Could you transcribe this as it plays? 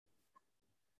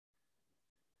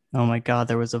Oh my God,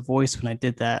 there was a voice when I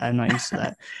did that. I'm not used to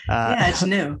that. Yeah, it's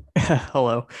new.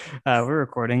 Hello. We're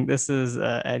recording. This is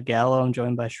Ed Gallo. I'm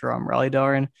joined by Sharam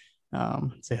Raleigh.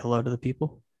 Say hello to the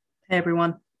people. Hey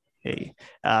everyone. Hey,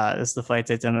 this is the Fight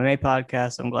States MMA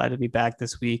podcast. I'm glad to be back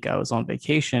this week. I was on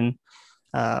vacation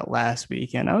last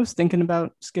week, and I was thinking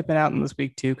about skipping out in this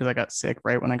week too because I got sick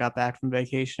right when I got back from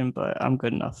vacation. But I'm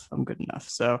good enough. I'm good enough.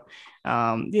 So,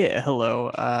 yeah. Hello.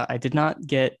 I did not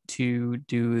get to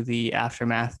do the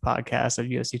aftermath podcast of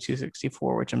UFC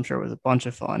 264, which I'm sure was a bunch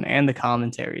of fun, and the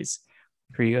commentaries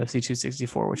for UFC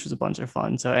 264, which was a bunch of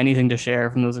fun. So, anything to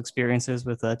share from those experiences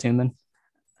with Tuman?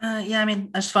 Yeah, I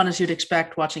mean, as fun as you'd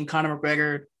expect watching Conor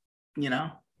McGregor, you know,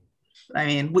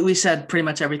 we said pretty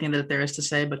much everything that there is to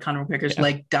say, but Conor McGregor's Yeah.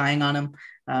 leg dying on him.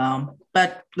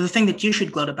 But the thing that you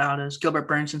should gloat about is Gilbert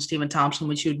Burns and Stephen Thompson,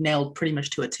 which you nailed pretty much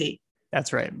to a T.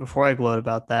 That's right. Before I gloat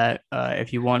about that,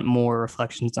 if you want more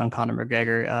reflections on Conor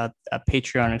McGregor, a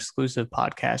Patreon exclusive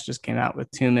podcast just came out with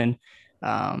Tuman,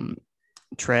 um,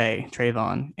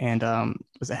 Trayvon, and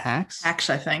was it Hacks? Hacks,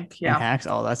 I think. And Yeah. Hacks.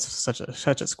 Oh, that's such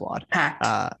a squad. Packed.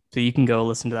 So you can go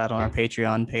listen to that on our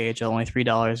Patreon page. Only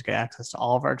 $3, get access to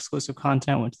all of our exclusive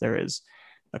content, which there is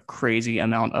a crazy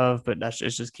amount of, but that's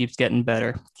just, it just keeps getting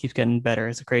better, keeps getting better.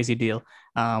 It's a crazy deal.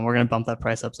 We're gonna bump that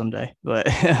price up someday, but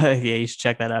yeah, you should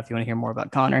check that out if you want to hear more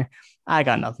about Connor. I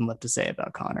got nothing left to say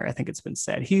about Connor. I think it's been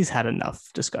said. He's had enough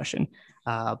discussion.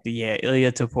 But yeah,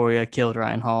 Ilya Topuria killed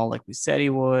Ryan Hall like we said he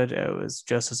would. It was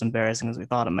just as embarrassing as we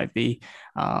thought it might be.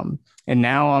 And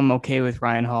now I'm okay with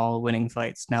Ryan Hall winning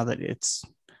fights. Now that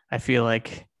I feel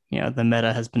like the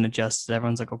meta has been adjusted.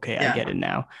 Everyone's like, okay, I Yeah. get it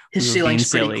now. We His were being ceiling's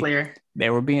pretty silly. clear. They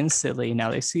were being silly. Now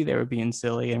they see they were being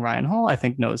silly. And Ryan Hall, I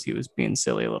think, knows he was being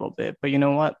silly a little bit. But you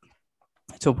know what?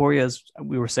 Topuria, as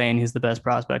we were saying, he's the best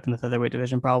prospect in the featherweight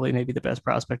division, probably maybe the best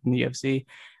prospect in the UFC.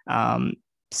 Um,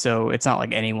 so it's not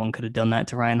like anyone could have done that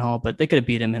to Ryan Hall, but they could have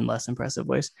beat him in less impressive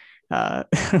ways. Uh,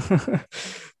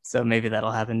 so maybe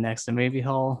that'll happen next. And maybe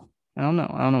Hall, I don't know.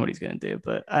 I don't know what he's going to do,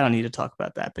 but I don't need to talk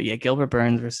about that. But yeah, Gilbert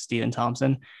Burns versus Stephen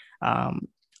Thompson. Um,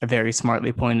 very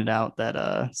smartly pointed out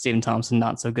that Stephen Thompson,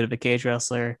 not so good of a cage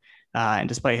wrestler. And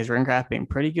despite his ring craft being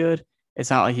pretty good, it's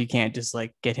not like you can't just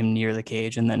like get him near the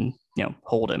cage and then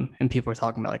hold him. And people are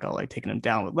talking about like, oh, like taking him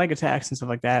down with leg attacks and stuff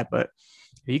like that. But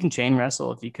if you can chain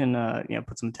wrestle, if you can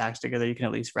put some attacks together, you can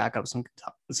at least rack up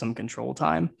some control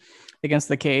time against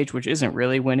the cage, which isn't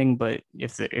really winning, but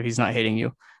if he's not hitting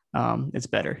you, it's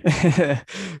better.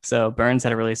 So Burns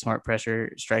had a really smart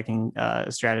pressure striking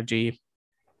strategy.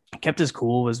 Kept his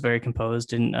cool, was very composed,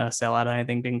 didn't sell out on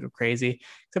anything, didn't go crazy,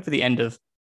 except for the end of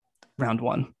round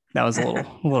one. That was a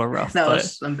little rough, That but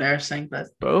was embarrassing, but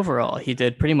overall, he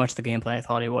did pretty much the game plan I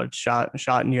thought he would. Shot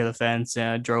near the fence,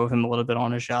 drove him a little bit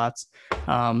on his shots.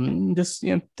 Just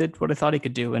did what I thought he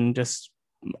could do, and just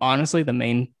honestly, the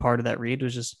main part of that read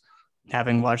was just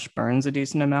having watched Burns a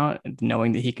decent amount,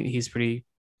 knowing that he's pretty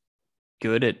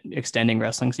good at extending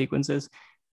wrestling sequences,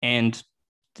 and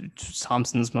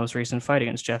Thompson's most recent fight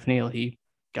against Jeff Neal, he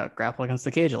got grappled against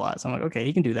the cage a lot. So I'm like, okay,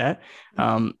 he can do that.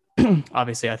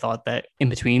 Obviously, I thought that in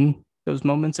between those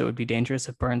moments, it would be dangerous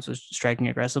if Burns was striking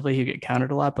aggressively. He'd get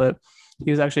countered a lot, but he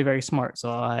was actually very smart.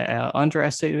 So I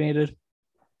underestimated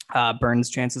Burns'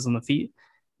 chances on the feet,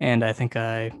 and I think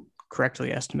I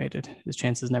correctly estimated his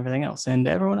chances and everything else. And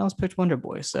everyone else picked Wonder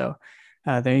Boy. So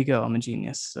there you go. I'm a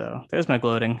genius. So there's my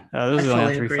gloating. I Those are the only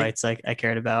fully three agree. fights I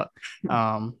cared about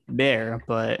there.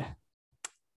 But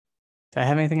do I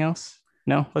have anything else?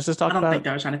 No, let's just I talk don't think about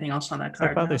there was anything else on that talk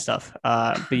card about other now. stuff.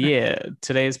 But yeah,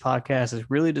 today's podcast is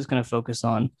really just going to focus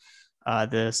on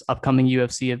this upcoming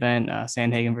UFC event,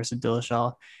 Sandhagen versus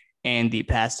Dillashaw, and the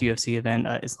past UFC event,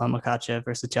 Islam Makhachev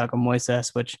versus Thiago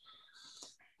Moises, which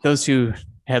those two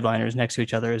headliners next to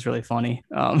each other is really funny.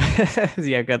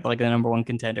 Yeah, got like the number one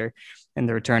contender and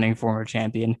the returning former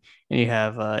champion, and you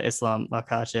have Islam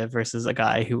Makhachev versus a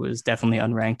guy who was definitely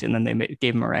unranked, and then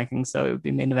gave him a ranking, so it would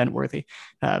be main event worthy.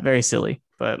 Very silly,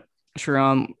 but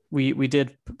sure. We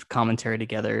did commentary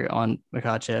together on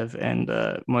Makhachev and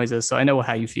Moises, so I know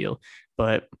how you feel,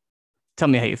 but tell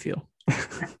me how you feel.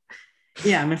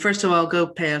 Yeah, I mean, first of all, go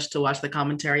pay us to watch the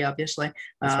commentary, obviously.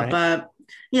 That's right. But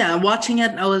yeah, watching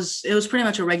it, it was pretty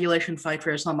much a regulation fight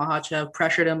for Islam Makhachev.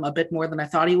 Pressured him a bit more than I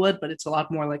thought he would, but it's a lot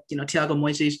more like Thiago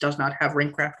Moises does not have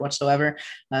ring craft whatsoever.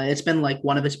 It's been like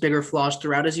one of his bigger flaws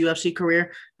throughout his UFC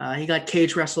career. He got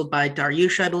cage wrestled by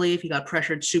Dariush, I believe. He got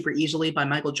pressured super easily by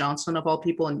Michael Johnson of all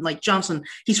people, and like Johnson,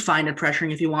 he's fine at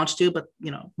pressuring if he wants to, but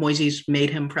Moises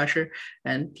made him pressure,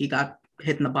 and he got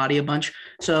hit in the body a bunch.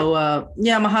 So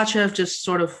yeah, Makhachev just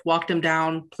sort of walked him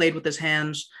down, played with his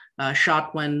hands.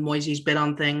 shot when Moises bid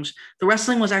on things. The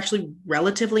wrestling was actually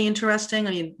relatively interesting.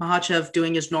 I mean, Makhachev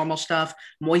doing his normal stuff,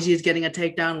 Moises getting a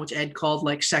takedown, which Ed called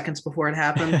like seconds before it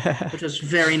happened, which was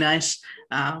very nice.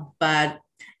 But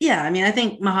yeah, I mean, I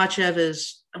think Makhachev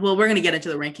is, well, we're going to get into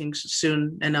the rankings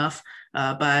soon enough.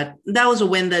 But that was a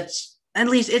win that's, at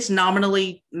least it's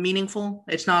nominally meaningful.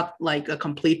 It's not like a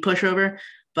complete pushover,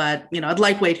 but, at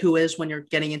lightweight, who is when you're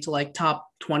getting into like top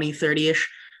 20, 30-ish.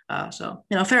 So,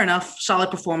 fair enough.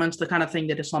 Solid performance, the kind of thing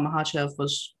that Islam Makhachev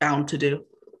was bound to do.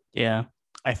 Yeah.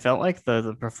 I felt like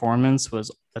the performance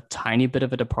was a tiny bit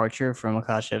of a departure from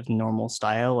Makachev's normal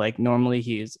style. Like normally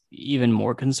he's even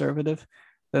more conservative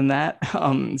than that.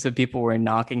 So people were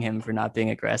knocking him for not being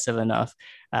aggressive enough,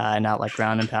 not like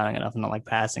ground and pounding enough, not like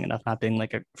passing enough, not being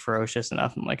like a ferocious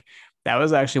enough. And like that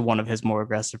was actually one of his more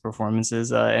aggressive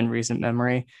performances in recent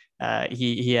memory.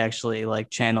 He actually like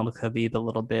channeled Khabib a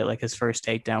little bit. Like his first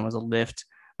takedown was a lift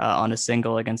on a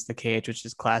single against the cage, which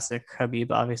is classic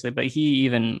Khabib, obviously. But he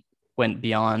even went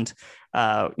beyond,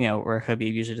 where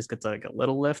Khabib usually just gets like a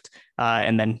little lift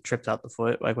and then trips out the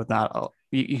foot, like with not.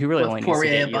 He really With only needs to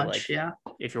Poirier get a you bunch, like, yeah.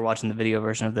 if you're watching the video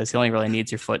version of this, he only really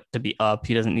needs your foot to be up.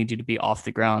 He doesn't need you to be off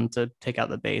the ground to take out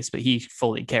the base. But he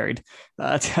fully carried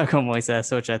Thiago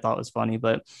Moises, which I thought was funny.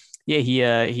 But yeah,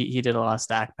 he did a lot of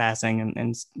stack passing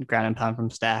and ground and pound from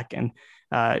stack and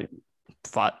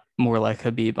fought more like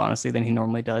Khabib, honestly, than he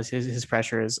normally does. His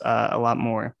pressure is a lot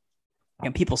more.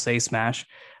 People say smash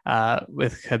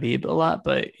with Khabib a lot,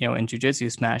 but in jiu-jitsu,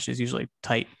 smash is usually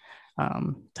tight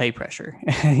pressure.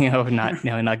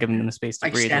 Not giving them the space to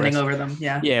Like breathe. standing over them,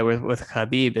 yeah. Yeah, with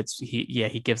Khabib,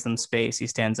 he gives them space. He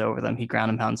stands over them. He ground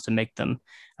and pounds to make them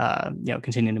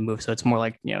continue to move. So it's more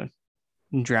like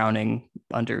drowning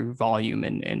under volume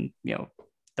and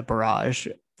the barrage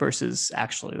versus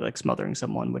actually like smothering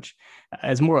someone, which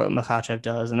is more what Makhachev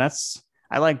does. And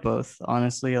I like both,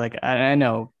 honestly. Like I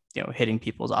know hitting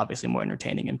people is obviously more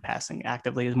entertaining, and passing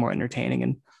actively is more entertaining,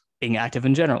 and being active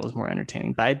in general is more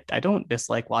entertaining. But I don't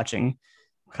dislike watching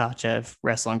Makhachev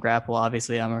wrestle and grapple.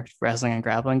 Obviously, I'm a wrestling and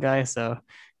grappling guy, so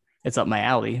it's up my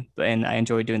alley. And I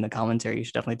enjoy doing the commentary. You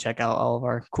should definitely check out all of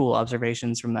our cool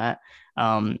observations from that.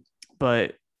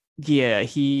 But yeah,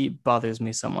 he bothers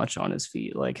me so much on his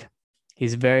feet. Like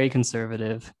he's very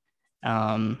conservative,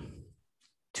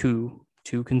 too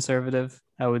conservative,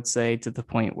 I would say, to the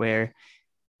point where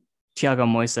Thiago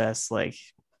Moises like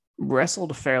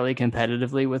wrestled fairly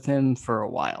competitively with him for a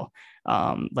while.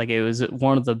 Like it was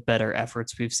one of the better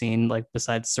efforts we've seen, like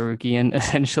besides Sarukian,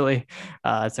 essentially,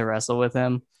 to wrestle with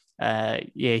him.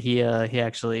 He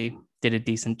actually did a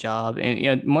decent job.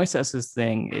 And Moises's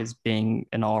thing is being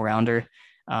an all rounder.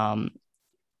 I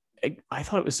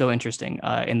thought it was so interesting,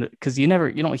 because you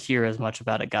don't hear as much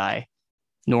about a guy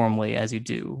normally as you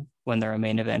do when they're a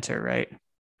main eventer, right?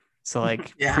 So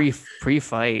like Yeah. pre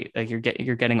fight, like you're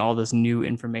getting all this new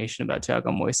information about Thiago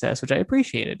Moises, which I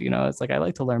appreciated. It's like I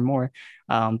like to learn more.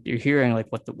 You're hearing like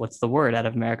what's the word out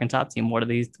of American Top Team? What are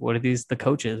these the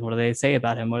coaches? What do they say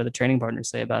about him? What do the training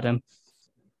partners say about him?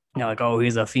 Like, oh,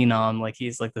 he's a phenom. Like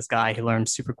he's like this guy who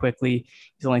learns super quickly.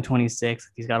 He's only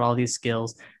 26. He's got all these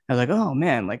skills. I was like, oh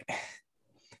man, like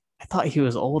I thought he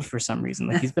was old for some reason.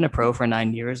 Like he's been a pro for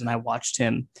 9 years, and I watched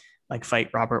him like fight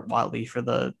Robert Watley for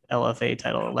the LFA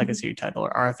title or Legacy title or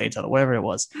RFA title, whatever it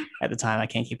was at the time. I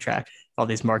can't keep track of all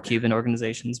these Mark Cuban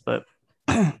organizations, but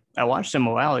I watched him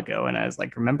a while ago, and I was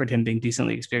like, remembered him being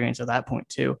decently experienced at that point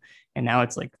too. And now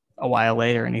it's like a while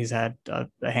later, and he's had a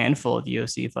handful of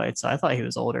UFC fights. So I thought he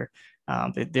was older.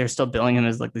 They're still billing him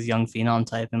as like this young phenom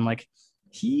type. And like,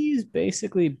 he's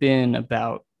basically been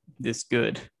about this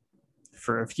good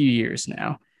for a few years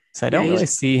now. So I Yeah, don't really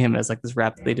see him as like this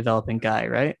rapidly developing guy,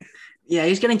 right? yeah,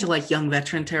 he's getting to like young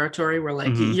veteran territory where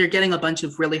like Mm-hmm. you're getting a bunch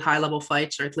of really high level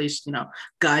fights, or at least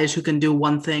guys who can do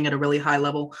one thing at a really high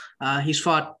level. He's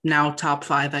fought now top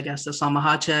five, I guess, Islam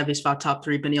Makhachev. He's fought top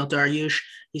three, Beneil Dariush.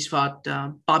 He's fought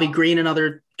Bobby Green,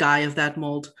 another guy of that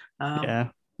mold. Yeah.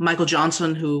 Michael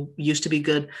Johnson, who used to be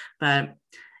good, but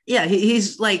yeah,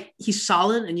 he's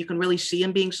solid, and you can really see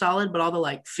him being solid. But all the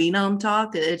like phenom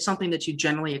talk, it's something that you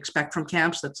generally expect from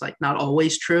camps. That's like not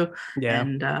always true. Yeah.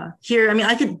 And here, I mean,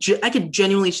 I could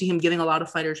genuinely see him giving a lot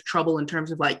of fighters trouble in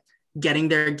terms of like getting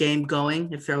their game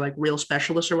going if they're like real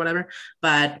specialists or whatever.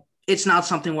 But it's not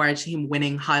something where I see him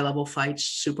winning high level fights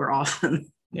super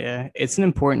often. Yeah. It's an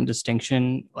important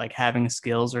distinction, like having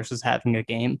skills versus having a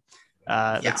game.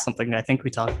 Yeah. That's something I think we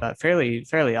talk about fairly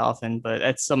often, but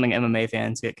that's something MMA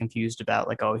fans get confused about.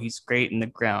 Like, oh, he's great in the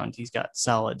ground. He's got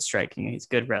solid striking. He's a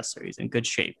good wrestler. He's in good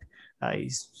shape.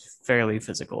 He's fairly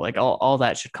physical. Like all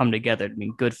that should come together to be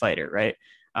a good fighter, right?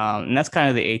 And that's kind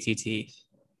of the ATT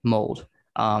mold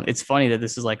It's funny that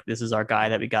this is our guy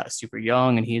that we got super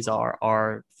young, and he's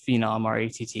our phenom, our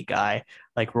ATT guy.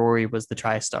 Like Rory was the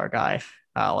TriStar guy.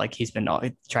 Like he's been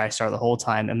TriStar the whole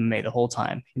time, MMA the whole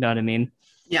time. You know what I mean?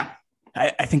 Yeah,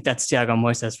 I think that's Thiago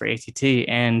Moises for ATT.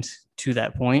 And to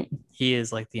that point, he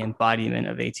is like the embodiment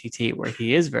of ATT, where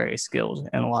he is very skilled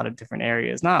in a lot of different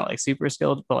areas. Not like super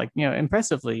skilled, but like,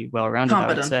 impressively well rounded, I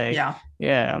would competent. say. Yeah,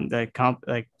 Yeah,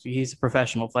 like he's a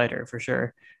professional fighter for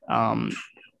sure. Um,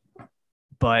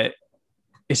 but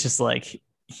it's just like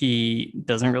he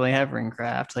doesn't really have ring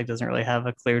craft, like doesn't really have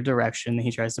a clear direction.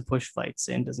 He tries to push fights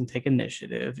in, doesn't take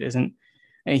initiative, isn't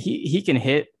and he can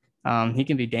hit. He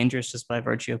can be dangerous just by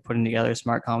virtue of putting together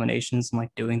smart combinations and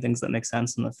like doing things that make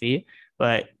sense on the feet.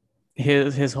 But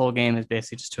his whole game is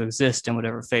basically just to exist in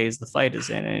whatever phase the fight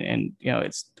is in. And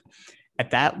it's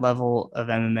at that level of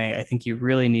MMA, I think you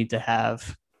really need to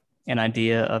have an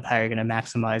idea of how you're going to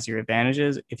maximize your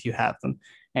advantages if you have them.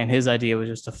 And his idea was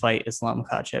just to fight Islam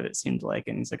Makhachev, it seemed like.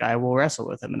 And he's like, I will wrestle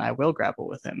with him and I will grapple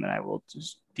with him and I will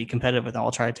just be competitive with him.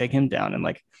 I'll try to take him down. And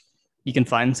like, you can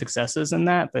find successes in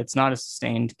that, but it's not a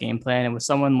sustained game plan. And with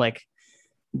someone like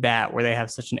that, where they have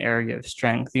such an area of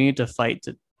strength, you need to fight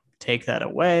to take that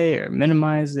away or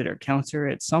minimize it or counter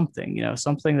it, something,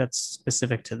 something that's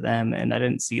specific to them. And I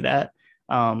didn't see that.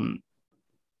 And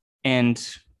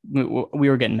we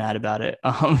were getting mad about it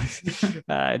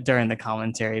during the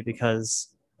commentary because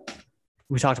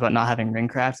we talked about not having ring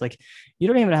craft. Like, you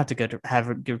don't even have to have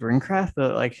a good ring craft,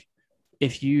 but like,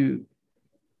 if you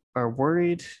are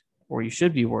worried, or you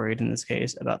should be worried in this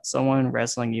case, about someone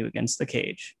wrestling you against the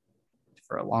cage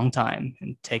for a long time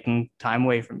and taking time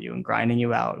away from you and grinding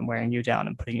you out and wearing you down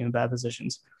and putting you in bad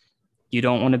positions, you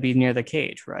don't want to be near the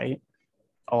cage, right?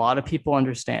 A lot of people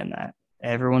understand that.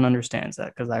 Everyone understands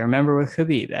that, because I remember with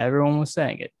Khabib, everyone was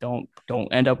saying it. Don't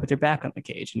end up with your back on the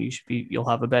cage, and you'll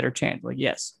have a better chance. Like,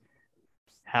 yes,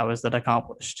 how is that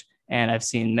accomplished? And I've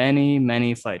seen many,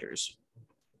 many fighters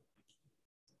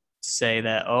say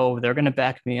that, oh, they're going to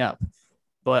back me up,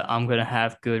 but I'm going to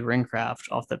have good ring craft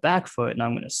off the back foot, and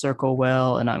I'm going to circle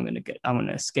well, and I'm going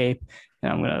to escape,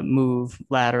 and I'm going to move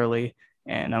laterally,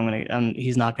 and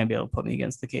he's not going to be able to put me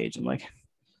against the cage. I'm like,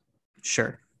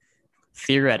 sure,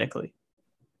 theoretically,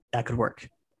 that could work.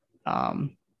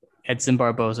 Edson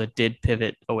Barboza did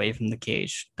pivot away from the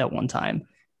cage that one time,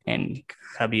 and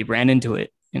Khabib ran into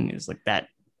it, and it was like that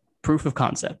proof of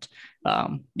concept.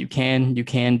 You can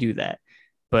do that,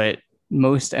 but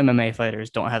most MMA fighters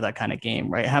don't have that kind of game,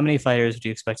 right? How many fighters would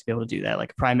you expect to be able to do that?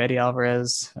 Like Prime Eddie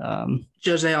Alvarez,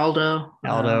 Jose Aldo.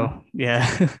 Aldo,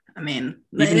 yeah. I mean,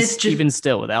 even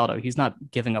still with Aldo, he's not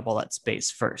giving up all that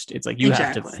space first. It's like you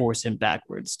have to force him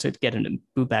backwards to get him to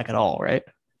boot back at all, right?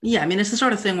 Yeah, I mean, it's the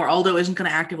sort of thing where Aldo isn't going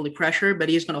to actively pressure, but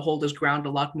he's going to hold his ground a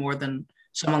lot more than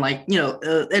someone like,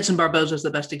 Edson Barboza is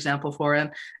the best example for him.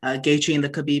 Gaethje in the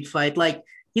Khabib fight. Like,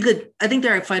 I think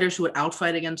there are fighters who would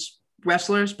outfight against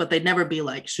wrestlers, but they'd never be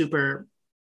like super.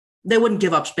 They wouldn't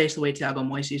give up space the way Thiago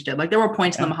Moises did. Like, there were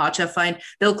points in the Makhachev fight.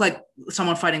 They look like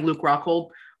someone fighting Luke Rockhold,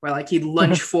 where like he'd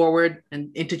lunge forward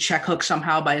and into check hook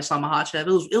somehow by Islam Makhachev.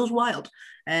 It was wild.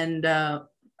 And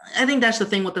I think that's the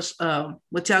thing with this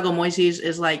with Thiago Moises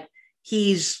is like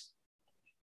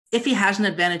if he has an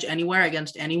advantage anywhere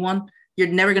against anyone, you're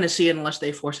never going to see it unless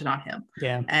they force it on him.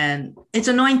 Yeah. And it's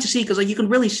annoying to see because like you can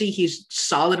really see he's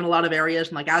solid in a lot of areas.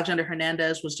 And like Alexander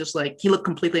Hernandez was just like, he looked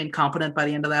completely incompetent by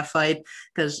the end of that fight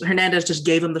because Hernandez just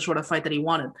gave him the sort of fight that he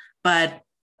wanted. But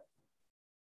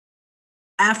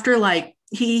after like,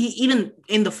 he even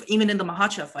in the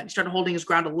Makhachev fight, he started holding his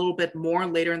ground a little bit more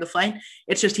later in the fight.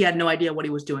 It's just he had no idea what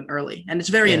he was doing early, and it's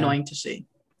very annoying to see.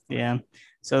 Yeah.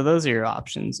 So those are your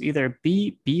options. Either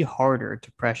be harder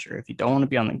to pressure. If you don't want to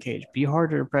be on the cage, be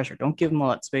harder to pressure. Don't give them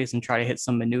all that space and try to hit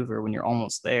some maneuver when you're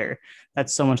almost there.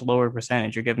 That's so much lower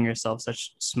percentage. You're giving yourself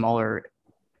such smaller,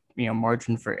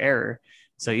 margin for error.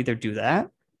 So either do that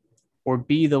or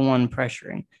be the one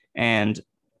pressuring. And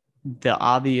the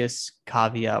obvious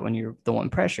caveat when you're the one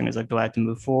pressuring is like, do I have to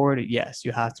move forward? Yes,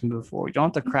 you have to move forward. You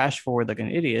don't have to crash forward like an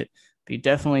idiot, but you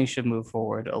definitely should move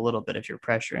forward a little bit if you're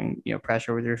pressuring,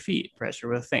 pressure with your feet, pressure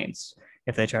with feints.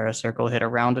 If they try to circle, hit a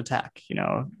round attack,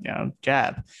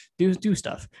 jab, do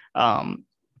stuff.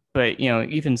 But,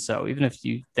 even so, even if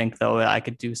you think, though, I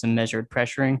could do some measured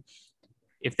pressuring,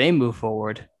 if they move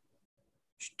forward,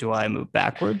 do I move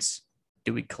backwards?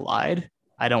 Do we collide?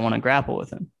 I don't want to grapple with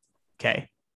them. Okay.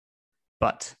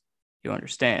 But you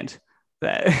understand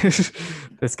that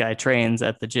this guy trains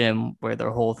at the gym where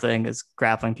their whole thing is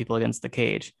grappling people against the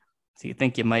cage. So you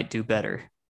think you might do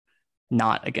better.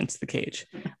 not against the cage.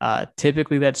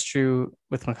 Typically, that's true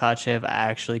with Makhachev. I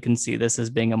actually can see this as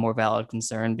being a more valid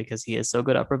concern because he is so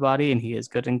good upper body and he is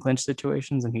good in clinch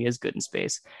situations and he is good in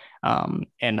space.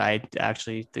 And I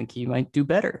actually think he might do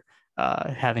better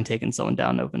having taken someone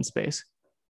down in open space.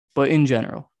 But in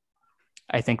general,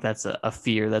 I think that's a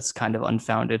fear that's kind of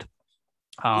unfounded.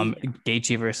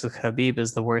 Gaethje versus Khabib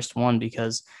is the worst one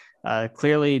because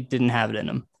clearly didn't have it in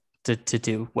him to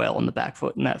do well in the back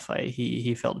foot in that fight.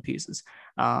 He fell to pieces.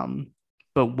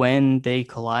 But when they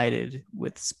collided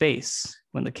with space,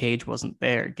 when the cage wasn't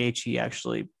there, Gaethje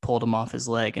actually pulled him off his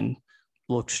leg and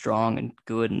looked strong and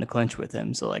good in the clinch with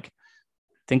him. So like,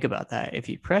 think about that. If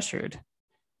he pressured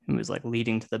and was like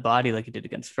leading to the body like he did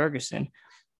against Ferguson,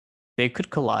 they could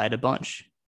collide a bunch.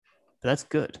 But that's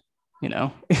good, you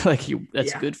know.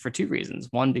 That's good for two reasons.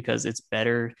 One, because it's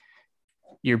better.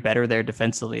 You're better there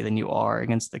defensively than you are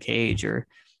against the cage or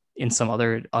in some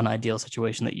other unideal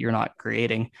situation that you're not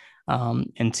creating.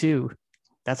 And two,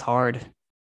 that's hard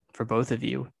for both of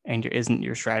you. And isn't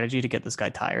your strategy to get this guy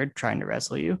tired trying to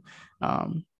wrestle you?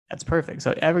 That's perfect.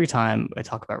 So every time I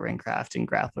talk about ringcraft and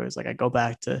grapplers, like I go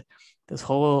back to this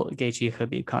whole Gaethje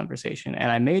Khabib conversation,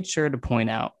 and I made sure to point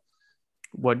out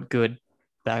what good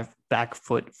back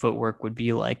footwork would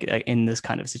be like in this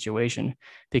kind of situation,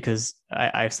 because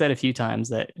I've said a few times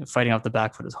that fighting off the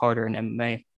back foot is harder in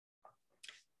MMA.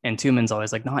 And Tumen's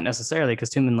always like, not necessarily, because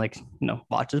Tumen like,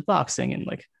 watches boxing and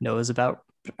like knows about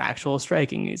actual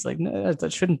striking. He's like, no,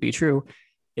 that shouldn't be true.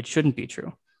 It shouldn't be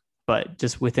true. But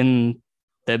just within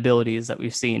the abilities that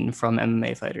we've seen from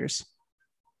MMA fighters,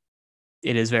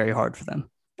 it is very hard for them.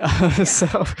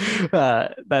 So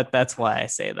that's why I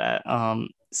say that.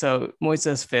 So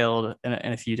Moises failed in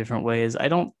a few different ways. I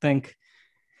don't think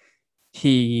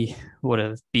he would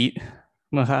have beat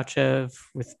Makhachev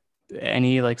with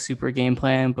any like super game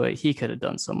plan, but he could have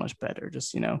done so much better.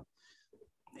 Just,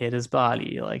 hit his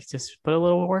body, like just put a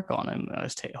little work on him.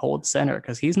 Just hold center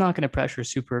because he's not going to pressure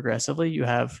super aggressively. You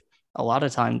have a lot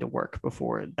of time to work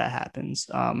before that happens.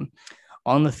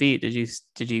 On the feet,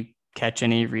 did you catch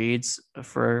any reads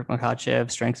for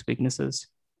Makhachev, strengths, weaknesses?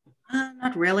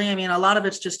 Not really. I mean, a lot of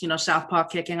it's just, southpaw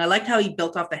kicking. I liked how he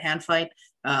built off the hand fight.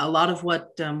 A lot of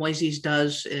what Moises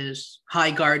does is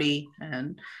high guardy,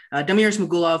 and Damir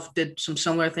Smagulov did some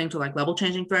similar things with like level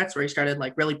changing threats where he started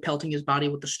like really pelting his body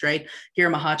with the straight.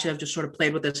 Here, Makhachev just sort of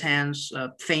played with his hands,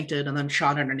 feinted, and then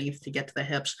shot underneath to get to the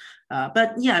hips.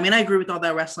 But yeah, I mean, I agree with all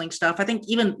that wrestling stuff. I think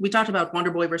even we talked about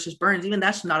Wonderboy versus Burns. Even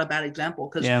that's not a bad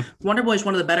example because Wonderboy is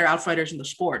one of the better outfighters in the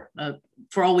sport.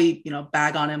 For all we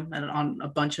bag on him and on a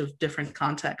bunch of different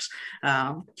contexts,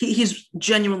 he's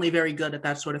genuinely very good at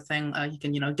that sort of thing. He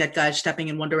can get guys stepping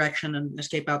in one direction and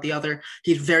escape out the other.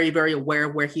 He's very, very aware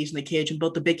of where he's in the cage, in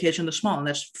both the big cage and the small, and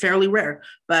that's fairly rare.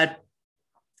 But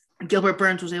Gilbert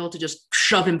Burns was able to just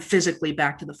shove him physically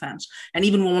back to the fence. And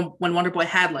even when Wonderboy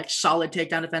had like solid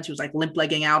takedown defense, he was like limp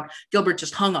legging out. Gilbert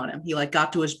just hung on him. He like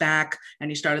got to his back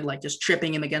and he started like just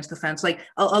tripping him against the fence. Like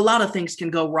a lot of things can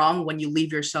go wrong when you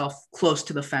leave yourself close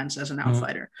to the fence as an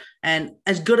outfighter. And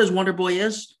as good as Wonderboy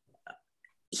is,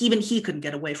 even he couldn't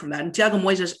get away from that. And Thiago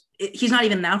Moises, he's not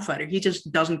even an outfighter. He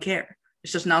just doesn't care.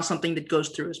 It's just not something that goes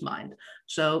through his mind.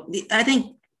 So I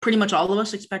think pretty much all of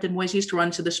us expected Moises to run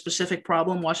into this specific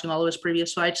problem watching all of his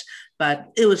previous fights,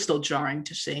 but it was still jarring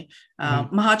to see.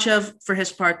 Makhachev, for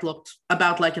his part, looked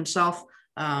about like himself,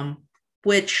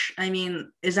 which, I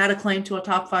mean, is that a claim to a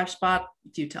top 5 spot?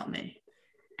 Do you tell me?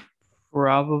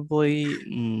 Probably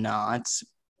not,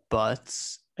 but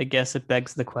I guess it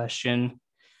begs the question,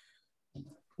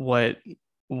 what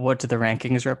do the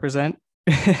rankings represent?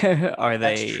 Are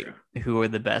they who are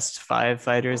the best 5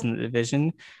 fighters in the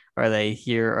division? Are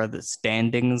the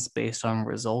standings based on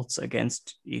results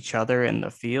against each other in the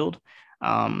field?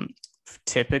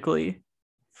 Typically,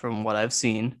 from what I've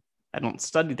seen, I don't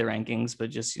study the rankings, but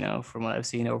just, from what I've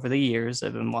seen over the years,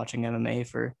 I've been watching MMA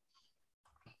for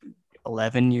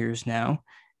 11 years now.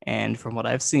 And from what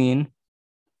I've seen,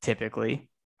 typically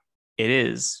it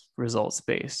is results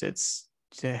based. It's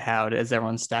how does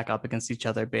everyone stack up against each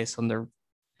other based on their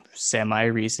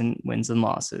semi-recent wins and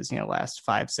losses, last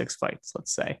 5-6 fights,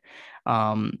 let's say.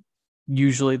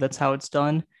 Usually that's how it's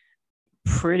done.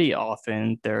 Pretty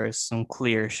often there is some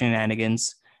clear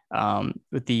shenanigans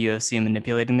with the UFC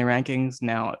manipulating the rankings.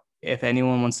 Now, if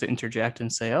anyone wants to interject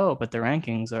and say, oh, but the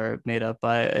rankings are made up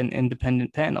by an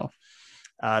independent panel,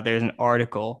 there's an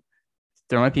article,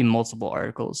 there might be multiple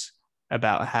articles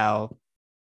about how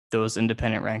those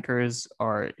independent rankers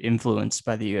are influenced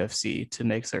by the UFC to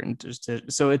make certain.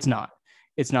 So it's not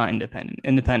independent.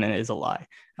 Independent is a lie.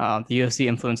 The UFC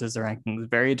influences the rankings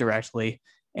very directly,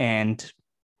 and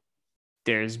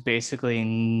there's basically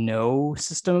no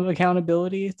system of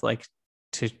accountability, like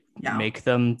to Yeah. make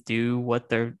them do what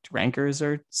their rankers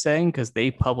are saying because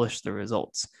they publish the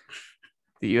results.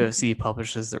 The UFC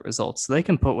publishes the results, so they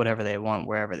can put whatever they want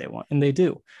wherever they want, and they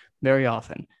do very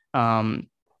often.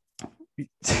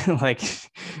 Like,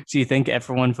 do you think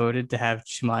everyone voted to have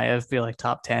Chimaev be like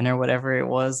top 10 or whatever it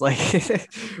was? Like,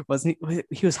 wasn't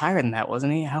he was higher than that,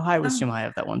 wasn't he? How high was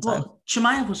Chimaev that one time? Well,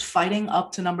 Chimaev was fighting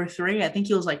up to number 3. I think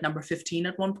he was like number 15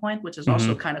 at one point, which is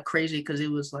also kind of crazy because he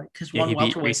was like his Yeah, one he beat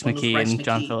welterweight Reese one was McKee Bryce and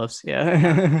John McKee. Phillips.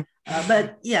 Yeah. Yeah.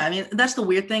 But yeah, I mean, that's the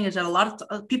weird thing is that a lot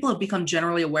of people have become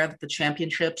generally aware that the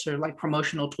championships are like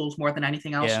promotional tools more than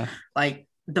anything else. Yeah. Like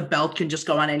the belt can just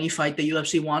go on any fight the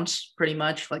UFC wants, pretty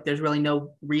much. Like there's really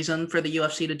no reason for the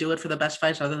UFC to do it for the best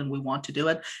fights other than we want to do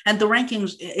it. And the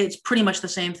rankings, it's pretty much the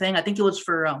same thing. I think it was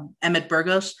for Emmett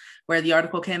Burgos where the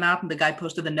article came out and the guy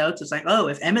posted the notes. It's like, oh,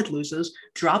 if Emmett loses,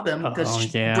 drop him because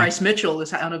Bryce Mitchell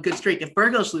is on a good streak. If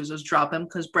Burgos loses, drop him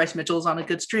because Bryce Mitchell is on a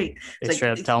good streak. They like,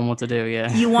 straight up tell him what to do.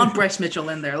 Yeah. You want Bryce Mitchell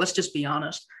in there. Let's just be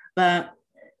honest. But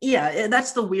yeah,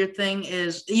 that's the weird thing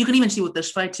is you can even see with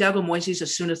this fight, Thiago Moises,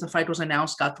 as soon as the fight was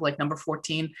announced, got to like number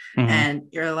 14. And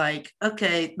you're like,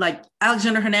 okay, like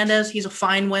Alexander Hernandez, he's a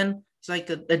fine win. He's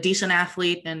like a decent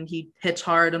athlete and he hits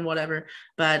hard and whatever.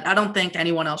 But I don't think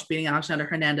anyone else beating Alexander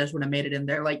Hernandez would have made it in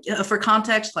there. Like for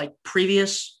context, like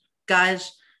previous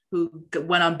guys who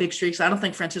went on big streaks, I don't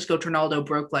think Francisco Trinaldo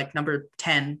broke like number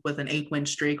 10 with an 8-win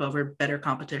streak over better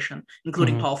competition,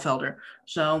 including Paul Felder.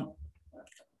 So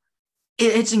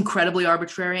it's incredibly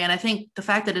arbitrary. And I think the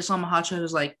fact that Islam Makhachev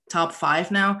is like top 5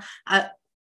 now, I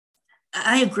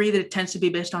agree that it tends to be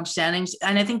based on standings.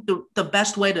 And I think the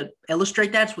best way to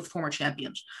illustrate that is with former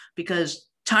champions, because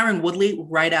Tyron Woodley,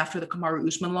 right after the Kamaru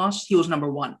Usman loss, he was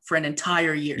number 1 for an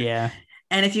entire year. Yeah.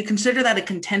 And if you consider that a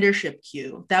contendership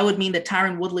queue, that would mean that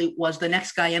Tyron Woodley was the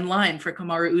next guy in line for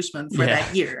Kamaru Usman for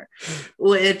that year,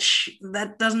 which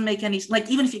that doesn't make any, like,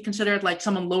 even if you consider it like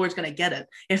someone lower is going to get it,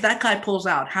 if that guy pulls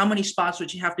out, how many spots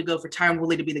would you have to go for Tyron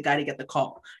Woodley to be the guy to get the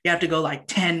call? You have to go like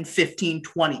 10, 15,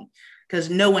 20, because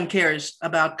no one cares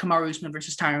about Kamaru Usman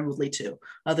versus Tyron Woodley too,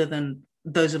 other than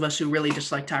those of us who really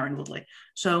dislike Tyron Woodley.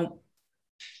 So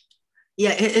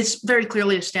yeah, it's very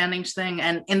clearly a standings thing.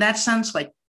 And in that sense,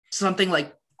 like, something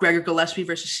like Gregor Gillespie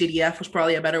versus CDF was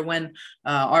probably a better win.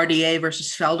 RDA versus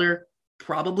Felder,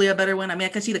 probably a better win. I mean, I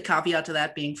can see the caveat to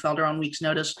that being Felder on week's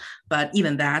notice, but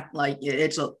even that, like,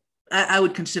 I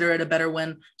would consider it a better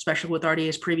win, especially with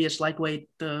RDA's previous lightweight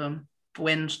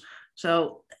wins.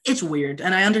 So it's weird,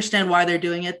 and I understand why they're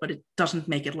doing it, but it doesn't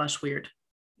make it less weird.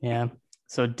 Yeah.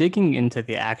 So digging into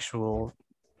the actual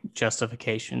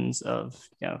justifications of,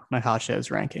 Makhachev's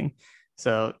ranking.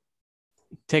 So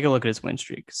take a look at his win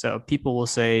streak. So people will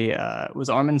say, was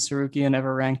Arman Tsarukyan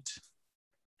ever ranked?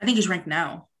 I think he's ranked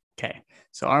now. Okay.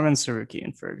 So Arman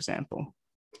Tsarukyan, for example,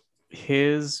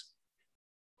 his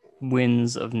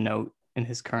wins of note in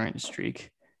his current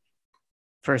streak,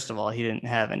 first of all, he didn't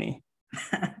have any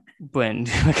when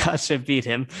Makhachev beat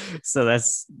him. So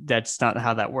that's not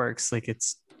how that works. Like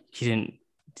he didn't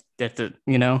get the,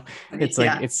 it's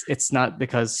like, it's not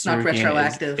because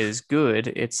Tsarukyan is good.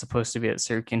 It's supposed to be that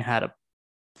Tsarukyan had a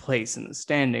place in the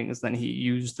standings, then he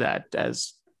used that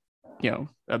as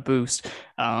a boost.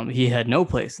 He had no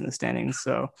place in the standings,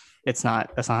 so that's not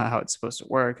how it's supposed to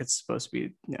work. It's supposed to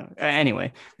be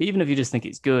anyway. But even if you just think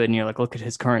he's good and you're like, look at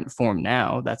his current form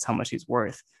now, that's how much he's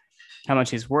worth. How much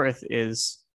he's worth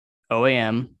is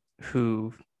OAM,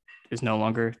 who is no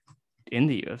longer in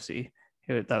the UFC.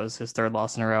 That was his 3rd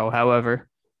loss in a row. However,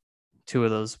 2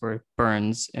 of those were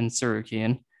Burns and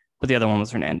Tsarukyan, but the other one was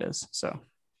Hernandez. So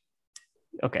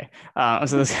okay.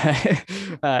 So this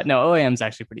guy, no, OAM's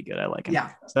actually pretty good. I like him.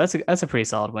 Yeah. So that's a pretty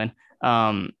solid win.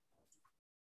 And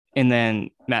then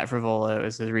Matt Frivola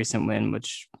is his recent win,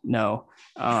 which no.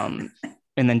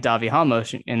 And then Davi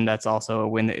Hamosh, and that's also a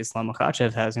win that Islam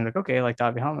Makhachev has. And you're like, okay, like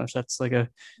Davi Hamosh, that's like a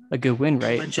good win,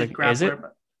 right? Like, is it?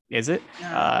 Is it?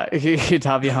 Yeah.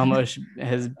 Davi Hamosh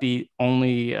has beat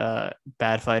only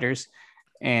bad fighters,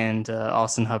 and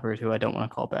Austin Hubbard, who I don't want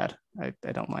to call bad.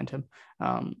 I don't mind him.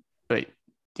 But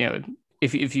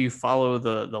if you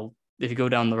follow if you go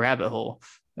down the rabbit hole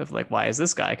of like, why is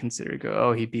this guy considered good?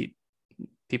 Oh, he beat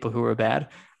people who were bad.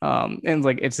 And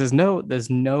like, it says there's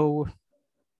no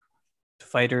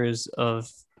fighters of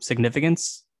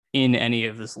significance in any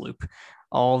of this loop.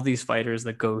 All of these fighters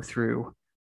that go through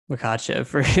Makhachev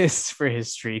for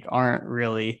his streak aren't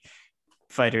really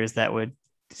fighters that would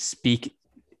speak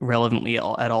relevantly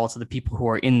at all to the people who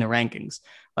are in the rankings.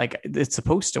 Like, it's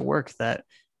supposed to work that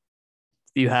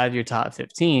you have your top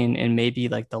 15 and maybe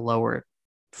like the lower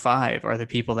 5 are the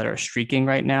people that are streaking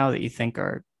right now that you think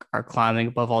are climbing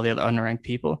above all the other unranked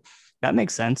people. That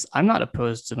makes sense. I'm not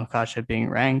opposed to Makhachev being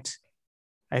ranked.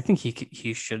 I think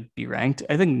he should be ranked.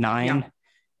 I think Yeah. 9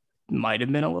 might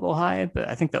have been a little high, but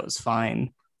I think that was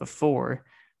fine before.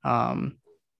 Um,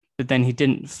 but then he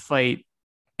didn't fight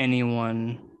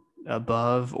anyone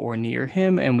above or near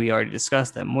him, and we already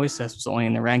discussed that Moises was only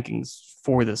in the rankings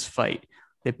for this fight.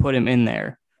 They put him in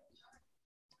there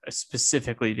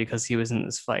specifically because he was in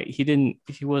this fight.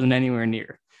 He wasn't anywhere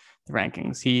near the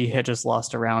rankings. He had just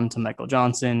lost a round to Michael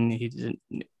Johnson. He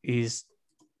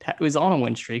was on a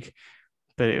win streak,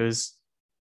 but it was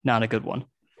not a good one.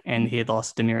 And he had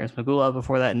lost Demiris Magulov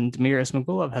before that, and Demiris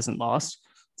Magulov hasn't lost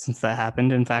since that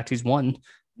happened. In fact, he's won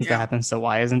since that happened. So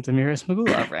why isn't Demiris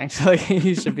Magulov ranked? Like,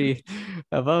 he should be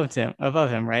above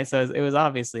him, right? So it was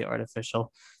obviously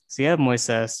artificial. So you have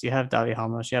Moises, you have Davi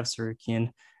Halmos, you have Sarukian,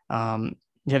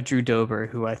 you have Drew Dober,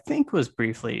 who I think was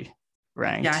briefly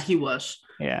ranked. Yeah, he was.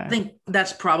 Yeah. I think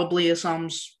that's probably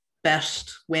Islam's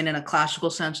best win in a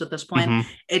classical sense at this point. Mm-hmm.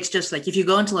 It's just like if you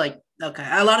go into like, okay,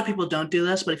 a lot of people don't do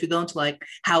this, but if you go into like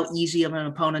how easy of an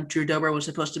opponent Drew Dober was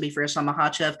supposed to be for Islam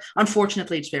Makhachev,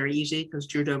 unfortunately, it's very easy because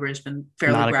Drew Dober has been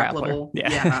fairly grappleable.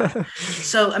 Yeah.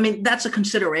 So, I mean, that's a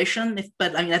consideration.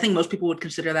 But I mean, I think most people would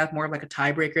consider that more of like a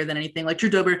tiebreaker than anything. Like Drew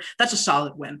Dober, that's a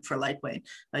solid win for lightweight.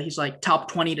 He's like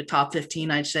top 20 to top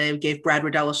 15, I'd say. Gave Brad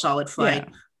Riddell a solid fight.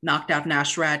 Yeah. Knocked out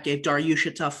Nasrat, gave Dariush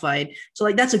a tough fight. So,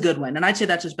 like, that's a good win. And I'd say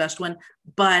that's his best win.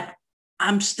 But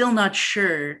I'm still not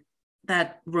sure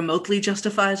that remotely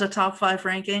justifies a top 5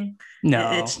 ranking.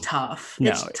 No. It's tough. No,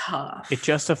 it's tough. It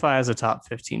justifies a top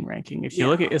 15 ranking. If you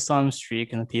look at Islam's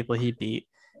streak and the people he beat,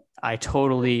 I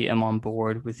totally am on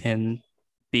board with him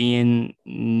being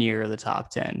near the top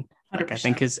 10. Like,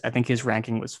 100%. I think his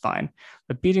ranking was fine.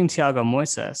 But beating Thiago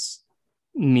Moises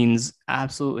means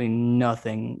absolutely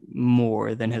nothing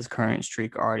more than his current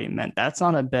streak already meant. That's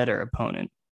not a better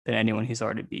opponent than anyone he's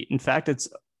already beat. In fact, it's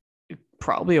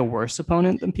probably a worse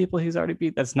opponent than people he's already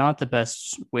beat. That's not the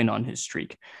best win on his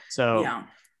streak. So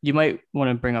you might want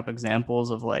to bring up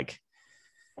examples of like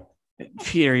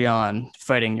Peter Yan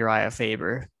fighting Uriah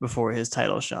Faber before his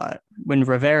title shot, when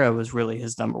Rivera was really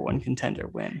his number 1 contender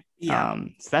win.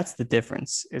 So that's the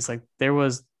difference. It's like there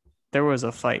was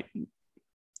a fight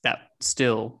that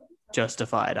still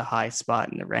justified a high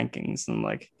spot in the rankings, and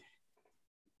like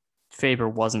Faber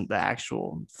wasn't the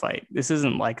actual fight. This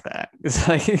isn't like that. It's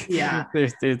like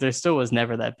there still was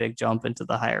never that big jump into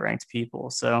the higher ranked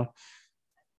people. So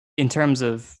in terms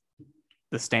of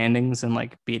the standings and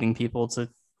like beating people to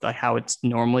like how it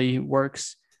normally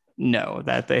works, no,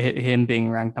 that him being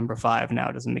ranked number 5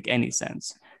 now doesn't make any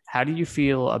sense. How do you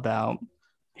feel about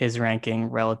his ranking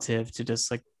relative to just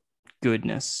like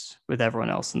goodness with everyone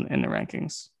else in the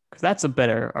rankings? Because that's a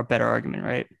better argument,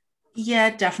 right? Yeah,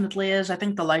 it definitely is. I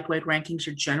think the lightweight rankings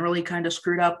are generally kind of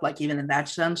screwed up, like even in that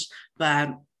sense.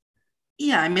 But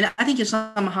yeah, I mean, I think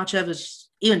Islam Makhachev is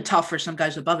even tough for some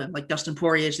guys above him. Like Dustin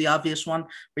Poirier is the obvious one,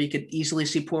 where you could easily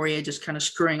see Poirier just kind of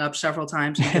screwing up several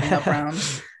times and giving up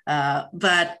rounds.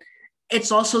 But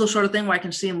it's also the sort of thing where I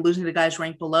can see him losing to guys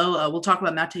ranked below. We'll talk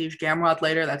about Mateusz Gamrot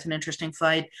later. That's an interesting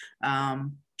fight.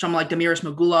 Someone like Demiris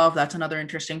Magulov, that's another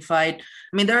interesting fight.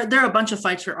 I mean, there are a bunch of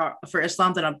fights for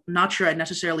Islam that I'm not sure I'd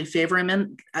necessarily favor him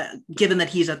in, given that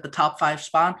he's at the top 5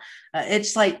 spot.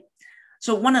 It's like,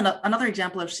 so another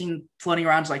example I've seen floating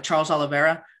around is like Charles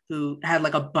Oliveira, who had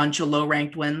like a bunch of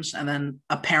low-ranked wins and then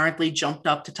apparently jumped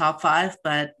up to top 5.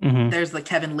 But there's the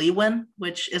Kevin Lee win,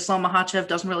 which Islam Makhachev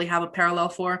doesn't really have a parallel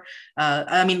for.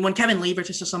 I mean, when Kevin Lee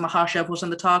versus Islam Makhachev was in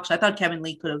the talks, I thought Kevin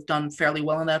Lee could have done fairly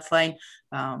well in that fight.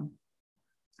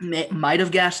 Might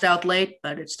have gassed out late,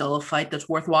 but it's still a fight that's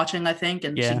worth watching, I think,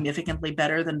 and significantly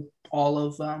better than all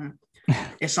of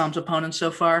Islam's opponents so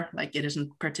far. Like, it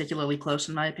isn't particularly close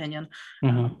in my opinion.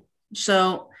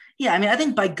 So yeah, I mean, I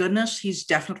think by goodness, he's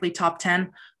definitely top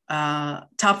 10.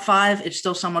 Top 5, it's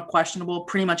still somewhat questionable.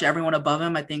 Pretty much everyone above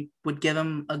him, I think, would give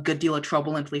him a good deal of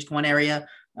trouble in at least one area.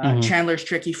 Chandler's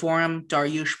tricky for him.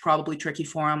 Dariush probably tricky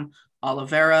for him.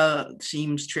 Oliveira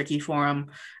seems tricky for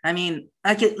him. I mean,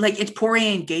 it's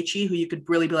Poirier and Gaethje who you could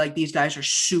really be like, these guys are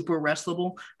super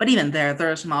wrestlable. But even there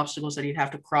are some obstacles that he'd have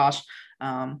to cross.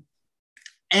 And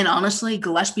honestly,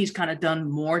 Gillespie's kind of done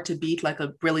more to beat like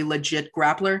a really legit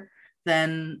grappler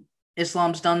than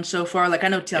Islam's done so far. Like, I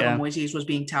know Thiago Moises was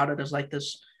being touted as like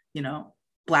this,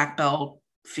 black belt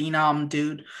phenom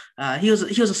dude. He was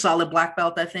a solid black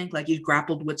belt, I think. Like, he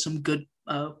grappled with some good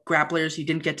grapplers. He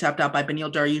didn't get tapped out by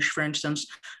Beneil Dariush, for instance.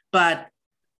 But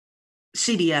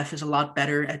CDF is a lot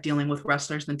better at dealing with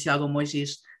wrestlers than Thiago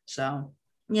Moises. So,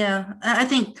 yeah, I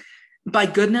think By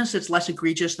goodness, it's less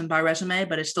egregious than by resume,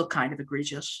 but it's still kind of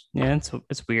egregious. Yeah,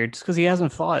 it's weird just because he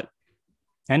hasn't fought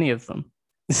any of them.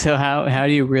 So how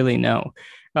do you really know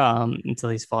until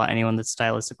he's fought anyone that's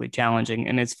stylistically challenging?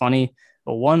 And it's funny,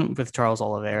 but one with Charles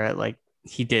Oliveira, like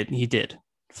he did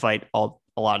fight a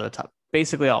lot of the top,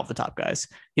 basically all of the top guys.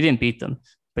 He didn't beat them,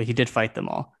 but he did fight them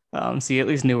all. So he at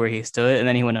least knew where he stood, and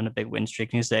then he went on a big win streak,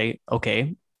 and you say,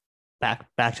 okay,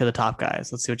 back to the top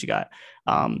guys. Let's see what you got.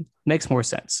 Makes more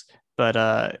sense.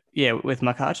 But yeah, with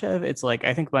Makhachev, it's like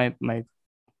I think my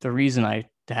the reason I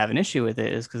have an issue with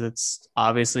it is because it's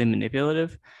obviously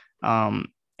manipulative. And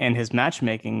his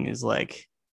matchmaking is like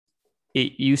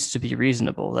it used to be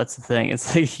reasonable. That's the thing.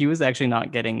 It's like he was actually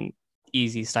not getting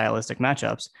easy stylistic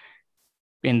matchups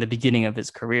in the beginning of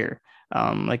his career.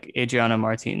 Like Adriano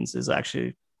Martins is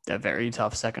actually a very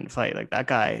tough second fight. Like that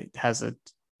guy has a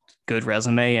good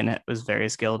resume and was very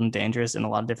skilled and dangerous in a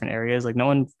lot of different areas. Like no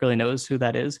one really knows who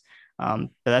that is. But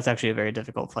that's actually a very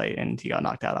difficult fight, and he got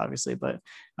knocked out, obviously. But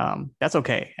that's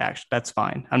okay. Actually, that's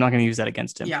fine. I'm not going to use that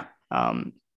against him. Yeah.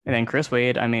 And then Chris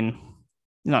Wade, I mean,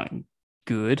 not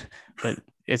good, but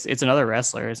it's another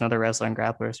wrestler. It's another wrestler and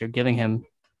grappler. So you're giving him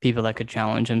people that could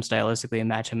challenge him stylistically and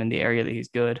match him in the area that he's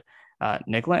good.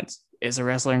 Nick Lentz is a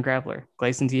wrestler and grappler.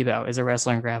 Gleison Tebow is a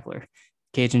wrestler and grappler.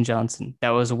 Cajun Johnson. That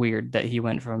was weird that he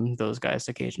went from those guys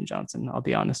to Cajun Johnson, I'll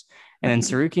be honest. And then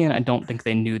Sarukian, I don't think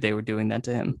they knew they were doing that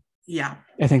to him. Yeah.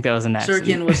 I think that was an accident.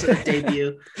 Sarukian was a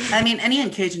debut. I mean,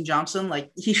 and Cajun Johnson,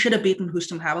 like he should have beaten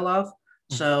Hustum Habilov.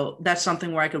 So that's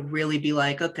something where I could really be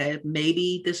like, okay,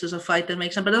 maybe this is a fight that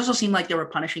makes sense. But it also seemed like they were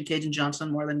punishing Cajun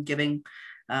Johnson more than giving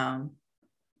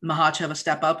Makhachev a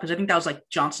step up, because I think that was like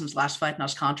Johnson's last fight in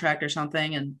his contract or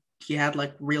something. And he had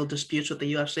like real disputes with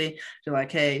the UFC. They're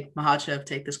like, hey, Makhachev,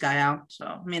 take this guy out. So,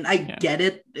 I mean, I get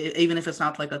it, even if it's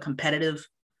not like a competitive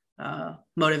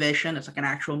motivation. It's like an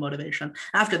actual motivation.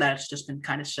 After that, it's just been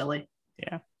kind of silly.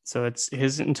 Yeah. So it's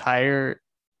his entire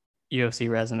UFC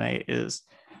resume is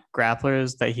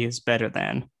grapplers that he is better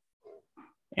than,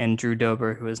 and Drew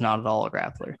Dober, who is not at all a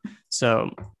grappler.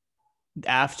 So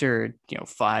after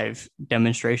 5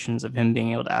 demonstrations of him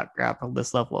being able to out grapple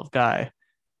this level of guy,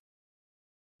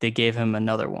 they gave him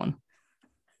another one.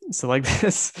 So like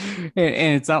this,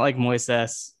 and it's not like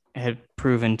Moises had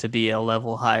proven to be a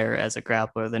level higher as a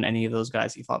grappler than any of those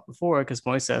guys he fought before, because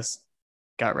Moises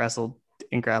got wrestled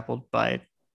and grappled by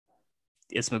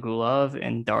Ismagulov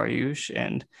and Dariush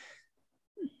and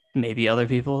maybe other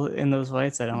people in those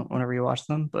fights. I don't want to rewatch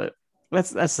them, but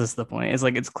that's just the point. It's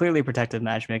like it's clearly protected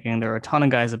matchmaking. There are a ton of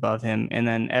guys above him, and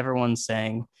then everyone's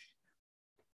saying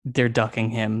they're ducking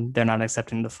him, they're not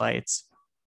accepting the fights.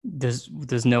 There's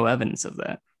no evidence of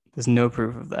that. There's no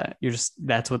proof of that.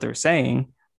 That's what they're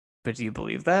saying. But do you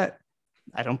believe that?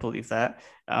 I don't believe that.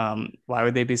 Why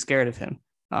would they be scared of him?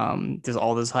 There's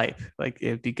all this hype. Like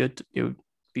it would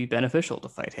be beneficial to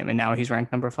fight him. And now he's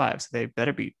ranked number 5. So they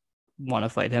better want to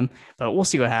fight him. But we'll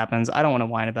see what happens. I don't want to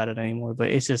whine about it anymore, but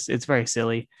it's very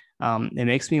silly. It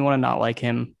makes me want to not like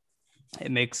him. It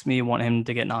makes me want him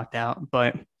to get knocked out,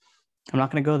 but I'm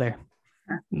not going to go there.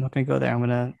 I'm not going to go there. I'm going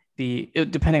to be,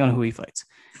 depending on who he fights,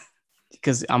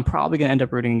 because I'm probably going to end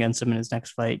up rooting against him in his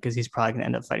next fight, because he's probably going to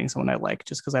end up fighting someone I like,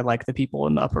 just because I like the people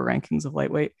in the upper rankings of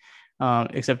lightweight.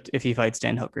 Except if he fights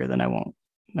Dan Hooker, then I won't.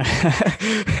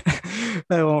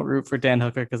 I won't root for Dan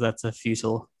Hooker, because that's a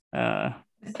futile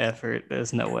effort.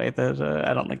 There's no way that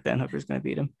I don't think Dan Hooker's going to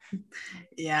beat him.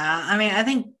 Yeah, I mean, I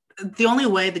think the only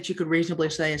way that you could reasonably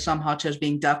say Sam Makhachev is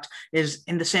being ducked is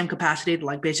in the same capacity that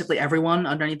like basically everyone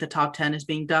underneath the top 10 is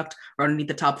being ducked, or underneath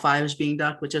the top 5 is being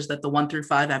ducked, which is that the 1 through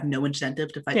 5 have no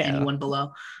incentive to fight anyone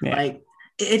below. Yeah. Like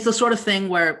it's the sort of thing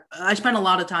where I spent a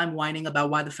lot of time whining about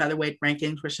why the featherweight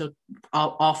rankings were so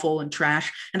awful and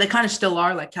trash, and they kind of still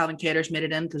are. Like Calvin Kattar's made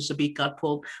it in because Zabit got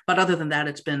pulled, but other than that,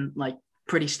 it's been like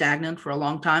pretty stagnant for a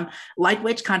long time.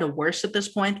 Lightweight's kind of worse at this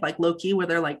point, like low key, where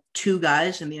they're like 2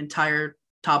 guys in the entire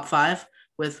top 5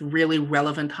 with really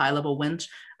relevant high level wins.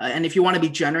 And if you want to be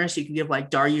generous, you can give like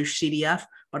Dariush CDF,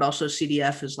 but also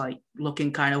CDF is like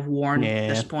looking kind of worn at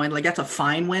this point. Like that's a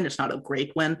fine win. It's not a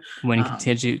great win. When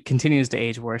continues to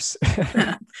age worse.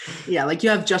 Yeah. Like you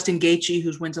have Justin Gaethje,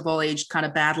 whose wins have all aged kind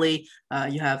of badly.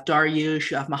 You have Dariush,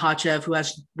 you have Makhachev, who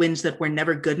has wins that were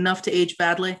never good enough to age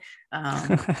badly.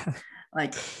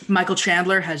 Like Michael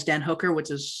Chandler has Dan Hooker,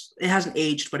 which it hasn't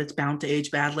aged, but it's bound to age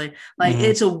badly. Like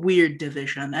it's a weird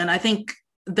division. And I think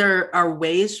there are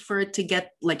ways for it to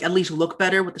get like at least look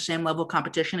better with the same level of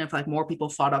competition if like more people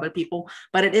fought other people,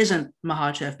 but it isn't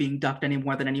Makhachev being ducked any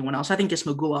more than anyone else. I think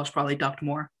Ismagulov's probably ducked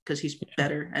more because he's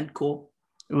better and cool.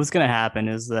 What's going to happen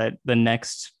is that the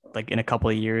next, like in a couple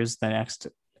of years, the next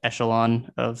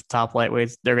echelon of top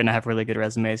lightweights, they're going to have really good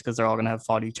resumes because they're all going to have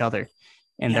fought each other,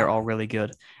 and they're all really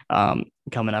good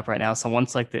coming up right now. So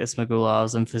once like the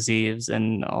Ismagulovs and Fizieves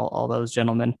and all those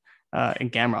gentlemen,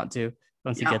 and Gamrot too,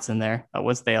 once he gets in there,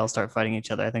 once they all start fighting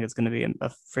each other, I think it's going to be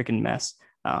a freaking mess.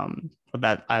 But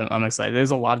that I'm excited.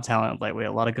 There's a lot of talent at lightweight,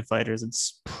 a lot of good fighters.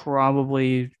 It's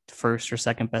probably first or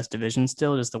second best division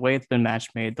still, just the way it's been match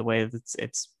made, the way that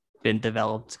it's been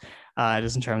developed,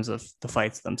 just in terms of the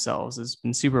fights themselves, has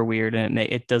been super weird, and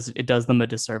it does them a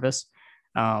disservice.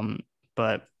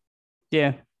 But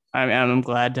yeah, I'm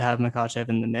glad to have Makhachev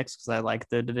in the mix because I like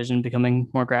the division becoming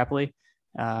more grapply,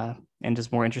 and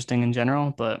just more interesting in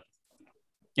general. But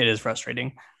it is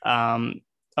frustrating.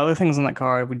 Other things on that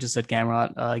card, we just said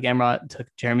Gamrot. Gamrot took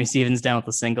Jeremy Stevens down with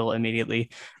a single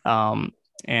immediately.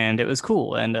 And it was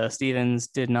cool. And Stevens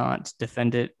did not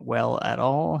defend it well at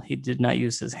all. He did not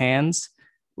use his hands,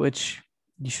 which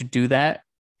you should do that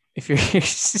if you're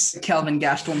Kelvin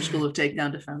Gastelum school of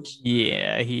takedown defense.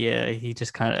 Yeah, he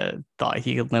just kind of thought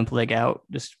he could limp leg out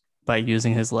just by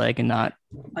using his leg and not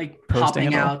like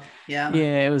popping out. Yeah,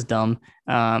 it was dumb.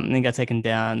 And he got taken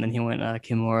down. And then he went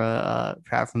Kimura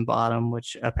proud from bottom,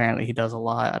 which apparently he does a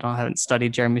lot. I haven't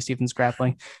studied Jeremy Stevens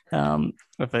grappling,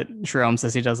 but Jerome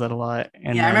says he does that a lot.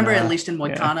 And I remember at least in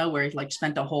Moicano where he like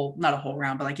spent not a whole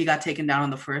round, but like he got taken down on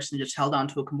the first and just held on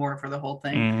to a Kimura for the whole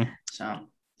thing. So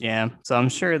I'm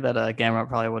sure that Gamrot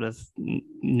probably would have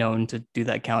known to do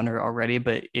that counter already.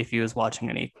 But if he was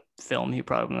watching any film, he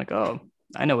probably would be like, oh,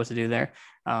 I know what to do there.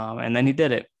 And then he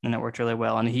did it, and it worked really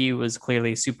well. And he was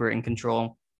clearly super in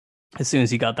control as soon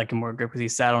as he got that Kimura grip, because he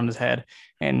sat on his head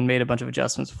and made a bunch of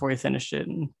adjustments before he finished it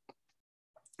and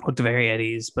looked very at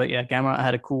ease. But yeah, Gamrot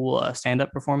had a cool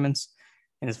stand-up performance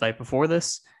in his fight before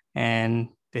this, and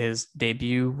his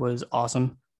debut was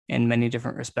awesome in many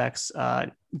different respects.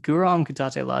 Guram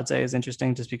Kutateladze is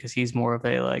interesting just because he's more of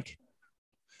a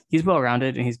he's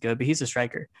well-rounded and he's good, but he's a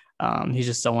striker. He's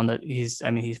just someone that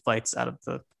he fights out of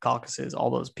the Caucasus.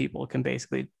 All those people can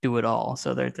basically do it all.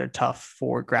 So they're tough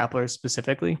for grapplers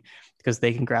specifically because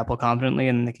they can grapple confidently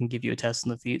and they can give you a test on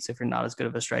the feet. So if you're not as good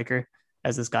of a striker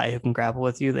as this guy who can grapple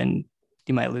with you, then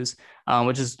you might lose,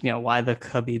 which is, why the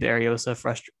Khabib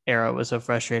era was so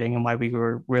frustrating and why we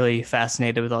were really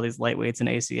fascinated with all these lightweights in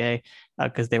ACA,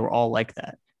 because they were all like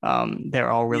that. They're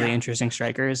all really interesting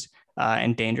strikers,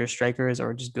 and dangerous strikers,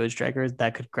 or just good strikers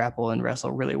that could grapple and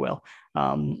wrestle really well,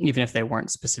 even if they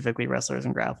weren't specifically wrestlers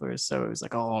and grapplers. So it was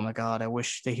like, oh my God, I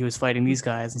wish that he was fighting these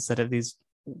guys instead of these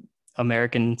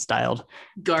American styled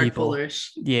guard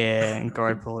pullers. Yeah, and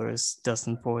guard pullers,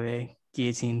 Dustin Poirier,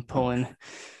 guillotine pulling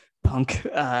punk.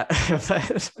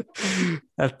 That's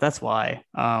why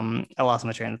I lost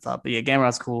my train of thought. But yeah,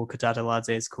 Gamrot's cool.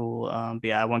 Kutateladze is cool. But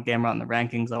yeah, I want Gamrot in the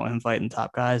rankings. I want him fighting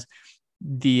top guys.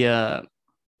 The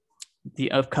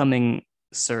upcoming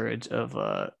surge of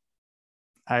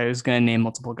I was going to name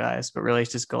multiple guys, but really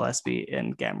it's just Gillespie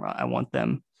and Gamrot. I want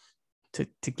them to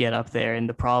get up there. And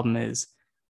the problem is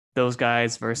those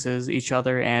guys versus each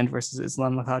other and versus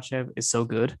Islam Makhachev is so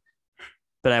good.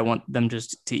 But I want them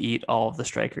just to eat all of the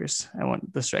strikers. I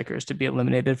want the strikers to be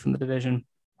eliminated from the division,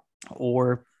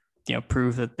 or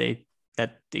prove that they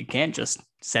can't just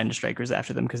send strikers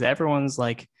after them, because everyone's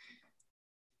like,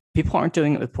 people aren't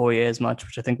doing it with Poirier as much,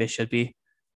 which I think they should be. I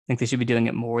think they should be doing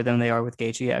it more than they are with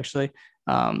Gaethje, actually.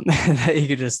 You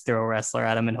could just throw a wrestler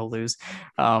at him and he'll lose.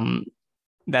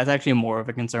 That's actually more of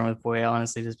a concern with Poirier,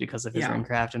 honestly, just because of his ring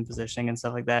craft and positioning and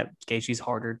stuff like that. Gaethje's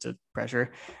harder to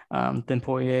pressure than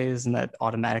Poirier is, and that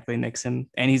automatically makes him,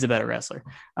 and he's a better wrestler.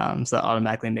 So that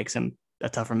automatically makes him a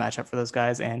tougher matchup for those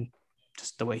guys, and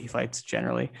just the way he fights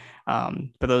generally.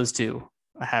 But those two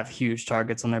have huge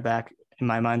targets on their back in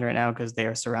my mind right now, because they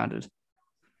are surrounded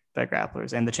by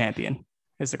grapplers, and the champion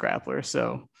is a grappler.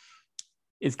 So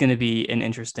it's going to be an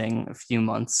interesting few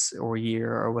months or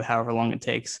year, or however long it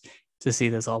takes to see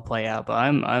this all play out. But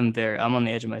I'm on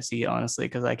the edge of my seat, honestly,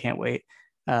 because I can't wait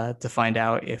to find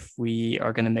out if we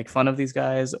are going to make fun of these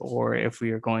guys, or if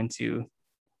we are going to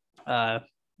have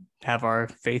our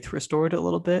faith restored a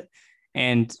little bit.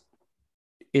 And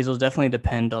it'll definitely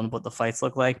depend on what the fights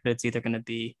look like, but it's either going to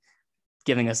be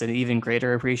giving us an even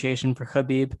greater appreciation for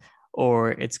Khabib,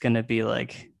 or it's going to be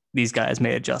like these guys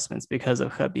made adjustments because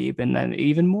of Khabib, and then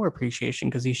even more appreciation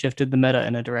because he shifted the meta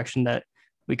in a direction that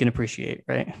we can appreciate,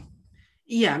 right?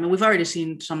 Yeah, I mean, we've already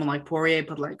seen someone like Poirier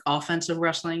put like offensive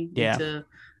wrestling into,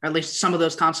 or at least some of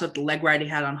those concepts, the leg right he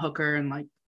had on Hooker and like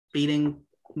beating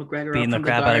McGregor, beating the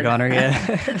crap out of Conor.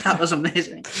 Yeah, that was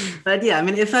amazing. But yeah, I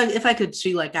mean, if I could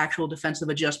see like actual defensive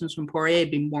adjustments from Poirier,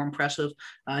 it'd be more impressive.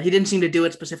 He didn't seem to do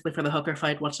it specifically for the Hooker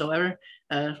fight whatsoever.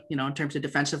 In terms of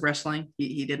defensive wrestling,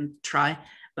 he didn't try.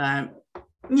 But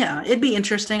Yeah, it'd be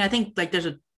interesting. I think like there's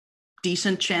a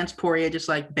decent chance Poirier just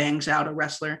like bangs out a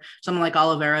wrestler. Someone like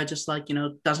Oliveira just like,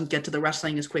 doesn't get to the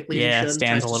wrestling as quickly as he Yeah, should and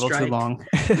stands tries a to little too strike. long.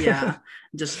 Yeah,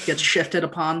 just gets shifted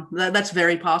upon. That's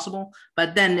very possible.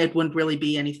 But then it wouldn't really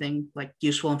be anything like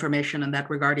useful information in that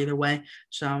regard either way.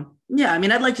 So yeah, I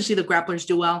mean, I'd like to see the grapplers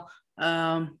do well.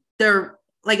 They're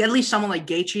like at least someone like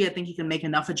Gaethje, I think he can make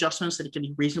enough adjustments that it can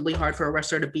be reasonably hard for a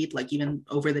wrestler to beat, like even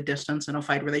over the distance in a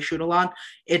fight where they shoot a lot.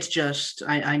 It's just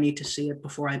I need to see it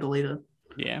before I believe it.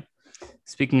 Yeah.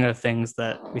 Speaking of things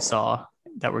that we saw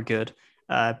that were good,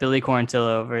 Billy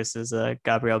Quarantillo versus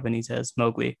Gabriel Benitez,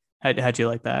 Mowgli. How'd you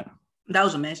like that? That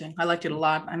was amazing. I liked it a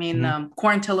lot. I mean, Mm-hmm.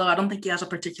 Quarantillo, I don't think he has a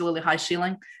particularly high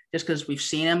ceiling just because we've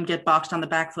seen him get boxed on the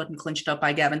back foot and clinched up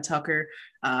by Gavin Tucker.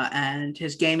 And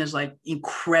his game is like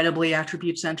incredibly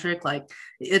attribute centric. Like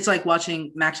it's like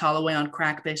watching Max Holloway on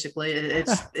crack, basically.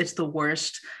 It's the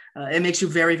worst. It makes you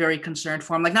very, very concerned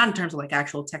for him. Like not in terms of like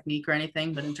actual technique or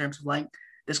anything, but in terms of like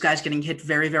this guy's getting hit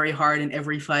very, very hard in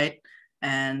every fight.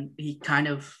 And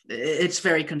it's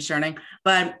very concerning,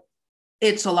 but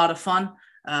it's a lot of fun.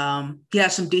 He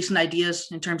has some decent ideas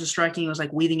in terms of striking. He was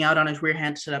like weaving out on his rear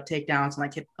hand to set up takedowns and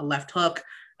like hit a left hook.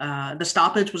 The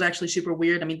stoppage was actually super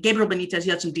weird. I mean, Gabriel Benitez, he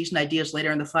had some decent ideas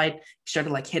later in the fight. He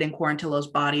started like hitting Quarantillo's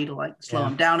body to like slow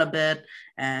him down a bit.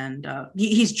 And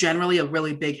he's generally a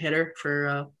really big hitter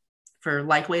for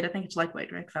lightweight. I think it's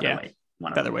lightweight, right? Featherweight.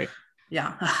 Yeah. Featherweight.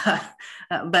 Yeah.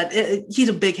 But he's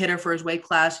a big hitter for his weight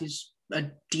class. He's a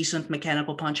decent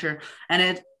mechanical puncher.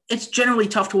 And it's generally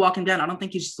tough to walk him down. I don't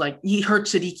think he hurt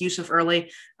Sadiq Yusuf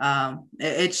early.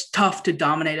 It's tough to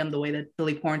dominate him the way that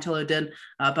Billy Quarantillo did.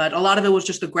 But a lot of it was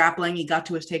just the grappling. He got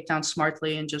to his takedown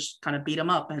smartly and just kind of beat him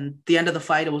up. And the end of the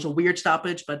fight, it was a weird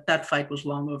stoppage, but that fight was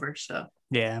long over. So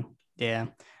yeah.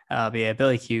 But yeah,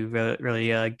 Billy Q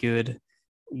really good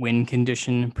win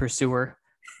condition pursuer.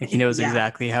 Like he knows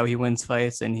exactly how he wins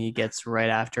fights and he gets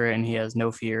right after it and he has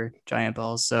no fear, giant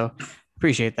balls. So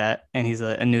appreciate that. And he's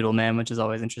a noodle man, which is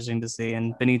always interesting to see.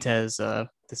 And Benitez,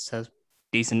 this has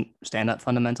decent stand-up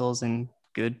fundamentals and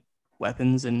good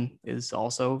weapons and is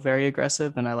also very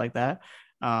aggressive. And I like that.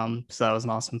 So that was an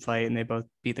awesome fight. And they both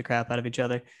beat the crap out of each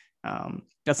other.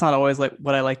 That's not always like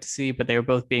what I like to see, but they were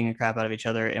both beating the crap out of each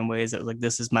other in ways that was like,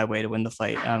 this is my way to win the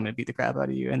fight. I'm going to beat the crap out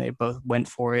of you. And they both went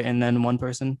for it. And then one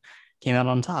person came out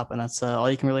on top. And that's all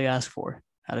you can really ask for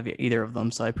out of either of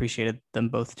them. So I appreciated them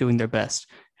both doing their best,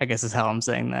 I guess is how I'm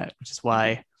saying that, which is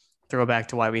why throw back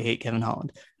to why we hate Kevin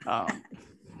Holland,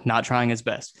 not trying his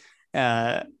best.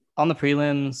 On the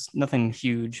prelims, nothing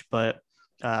huge, but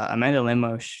Amanda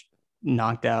Lemos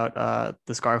knocked out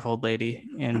the Scarfold lady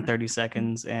in 30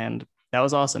 seconds. And that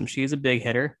was awesome. She's a big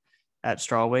hitter at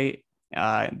strawweight.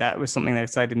 That was something that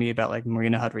excited me about like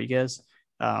Marina Rodriguez.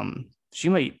 She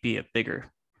might be a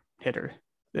bigger hitter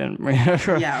than Marina.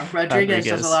 Yeah, Rodriguez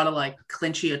does a lot of like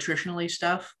clinchy attritionally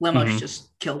stuff. Lemos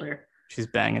just killed her. She's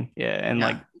banging. Yeah. And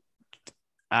like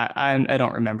I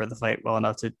don't remember the fight well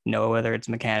enough to know whether it's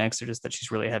mechanics or just that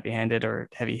she's really heavy-handed or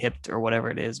heavy-hipped or whatever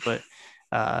it is, but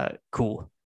cool.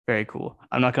 Very cool.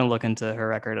 I'm not going to look into her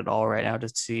record at all right now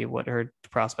just to see what her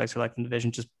prospects are like in the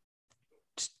division. Just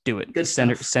do it. Good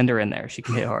send her in there. She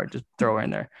can hit hard. Just throw her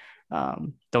in there.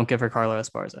 Don't give her Carlo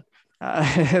Esparza.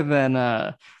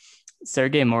 Then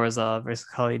Sergey Morozov versus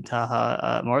Khalid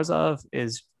Taha. Morozov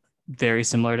is very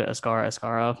similar to Askar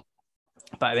Askarov,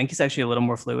 but I think he's actually a little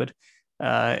more fluid.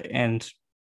 And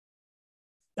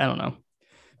I don't know,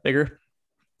 bigger.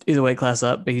 He's a weight class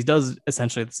up, but he does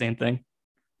essentially the same thing.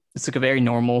 It's like a very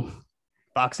normal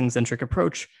boxing-centric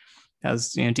approach.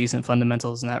 Has decent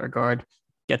fundamentals in that regard.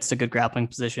 Gets to good grappling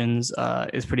positions.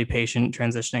 Is pretty patient,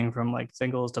 transitioning from like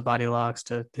singles to body locks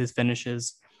to his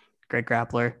finishes. Great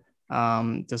grappler.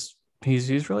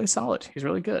 He's really solid. He's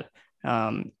really good.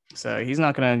 So he's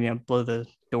not gonna blow the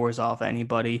doors off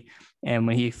anybody. And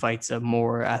when he fights a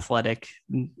more athletic,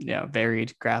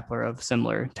 varied grappler of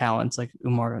similar talents like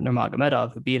Umar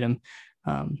Nurmagomedov, who beat him,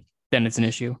 then it's an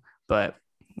issue. But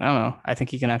I don't know. I think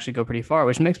he can actually go pretty far,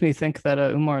 which makes me think that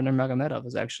Umar Nurmagomedov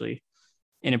is actually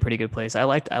in a pretty good place. I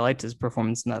liked his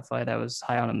performance in that fight. I was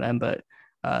high on him then, but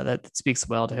that speaks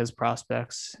well to his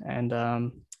prospects. And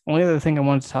only other thing I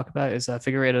wanted to talk about is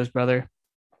Figueiredo's brother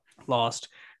lost.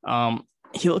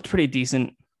 He looked pretty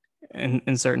decent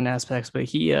in certain aspects, but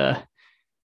he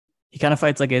kind of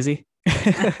fights like Izzy,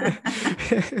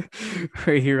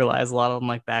 where he relies a lot on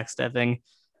like backstepping,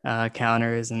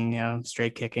 counters and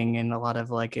straight kicking and a lot of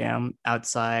like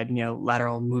outside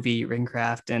lateral movie ring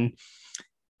craft. And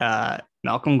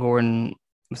Malcolm Gordon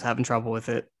was having trouble with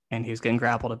it and he was getting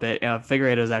grappled a bit.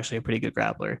 Figueiredo is actually a pretty good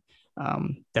grappler.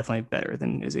 Definitely better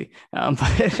than Izzy.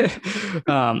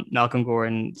 But Malcolm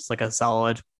Gordon's like a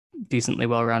solid, decently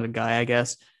well-rounded guy, I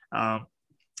guess.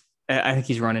 I think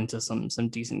he's run into some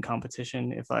decent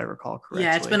competition, if I recall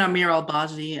Yeah, it's correctly. been Amir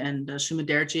Al-Bazzi and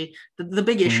Sumaderji. The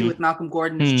big issue Mm. with Malcolm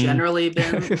Gordon has Mm. generally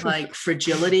been like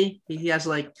fragility. He has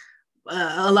like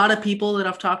a lot of people that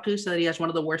I've talked to said he has one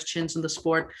of the worst chins in the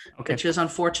sport, Okay. which is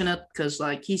unfortunate because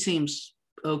like he seems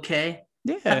okay.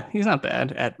 Yeah, Not he's not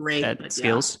bad great, at but yeah.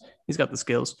 skills. He's got the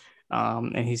skills.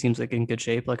 And he seems like in good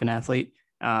shape, like an athlete.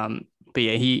 But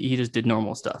yeah, he just did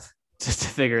normal stuff just to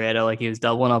figure it out. Like he was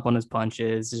doubling up on his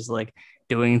punches, just like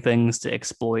doing things to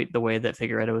exploit the way that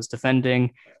Figueredo was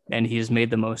defending, and he just made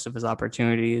the most of his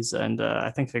opportunities. And I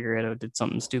think Figueredo did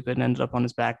something stupid and ended up on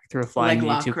his back, threw a flying Leg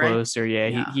knee too lock, right? close, or yeah,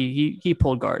 Yeah. he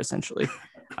pulled guard essentially.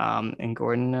 And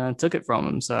Gordon took it from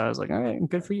him. So I was like, all right,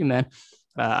 good for you, man.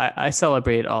 I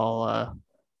celebrate all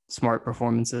smart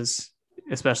performances,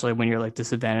 especially when you're like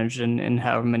disadvantaged in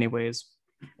however many ways.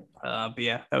 But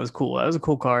yeah, that was cool. That was a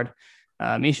cool card.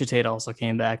 Misha Tate also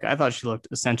came back. I thought she looked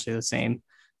essentially the same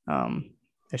um,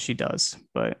 as she does,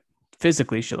 but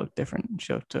physically she looked different.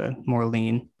 She looked more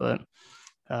lean, but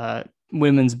uh,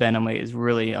 women's bantamweight is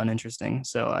really uninteresting.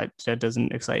 So that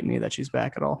doesn't excite me that she's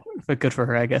back at all. But good for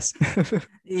her, I guess.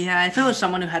 Yeah, if it was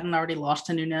someone who hadn't already lost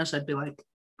to Nunes, I'd be like,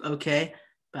 okay,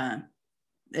 but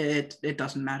it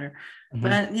doesn't matter. Mm-hmm.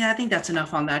 But yeah, I think that's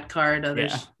enough on that card. Yeah.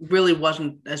 There's really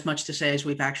wasn't as much to say as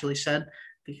we've actually said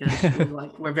because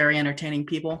we're very entertaining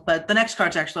people. But the next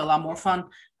card's actually a lot more fun.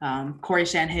 Corey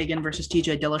Sandhagen versus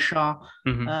TJ Dillashaw.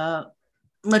 Mm-hmm. Uh,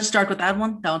 let's start with that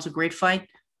one. That one's a great fight.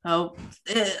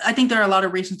 I think there are a lot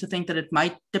of reasons to think that it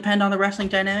might depend on the wrestling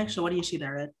dynamics. So what do you see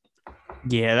there, Ed?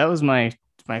 Yeah, that was my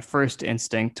first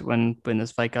instinct when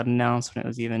this fight got announced, when it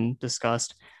was even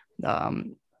discussed.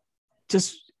 Um,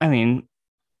 just, I mean,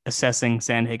 assessing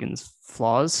Sandhagen's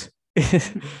flaws,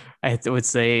 I would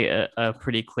say a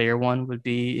pretty clear one would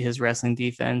be his wrestling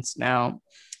defense. Now,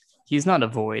 he's not a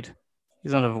void.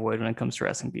 He's not a void when it comes to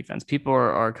wrestling defense. People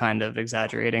are kind of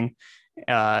exaggerating.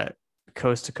 Uh,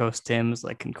 Coast to coast Tim's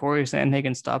like, can Corey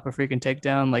Sandhagen stop a freaking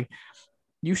takedown? Like,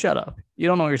 you shut up. You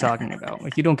don't know what you're talking about.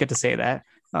 Like, you don't get to say that.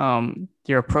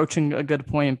 You're approaching a good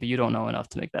point, but you don't know enough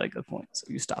to make that a good point. So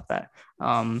you stop that.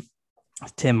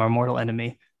 Tim, our mortal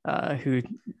enemy, who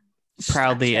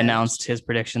proudly announced his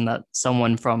prediction that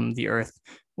someone from the earth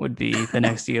would be the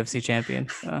next UFC champion.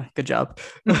 Good job.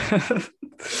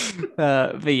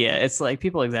 But yeah, it's like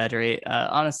people exaggerate.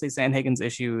 Honestly, Sandhagen's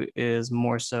issue is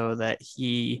more so that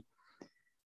he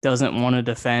doesn't want to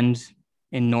defend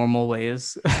in normal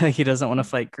ways. He doesn't want to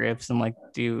fight grips and like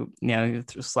do,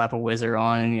 slap a whizzer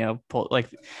on and, pull like,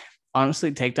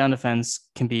 honestly, takedown defense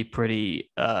can be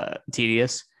pretty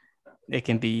tedious. It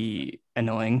can be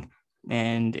annoying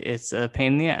and it's a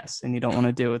pain in the ass, and you don't want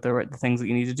to do it the things that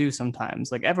you need to do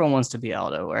sometimes. Like everyone wants to be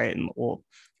Aldo, right? And well,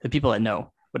 the people that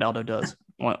know what Aldo does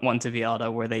want to be Aldo,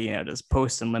 where they just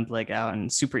post and limp leg out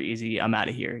and super easy. I'm out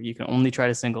of here. You can only try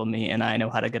to single me, and I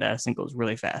know how to get out of singles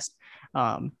really fast.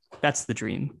 That's the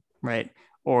dream, right?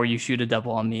 Or you shoot a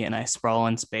double on me and I sprawl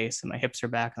in space and my hips are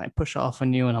back and I push off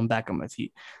on you and I'm back on my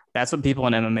feet. That's what people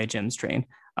in MMA gyms train.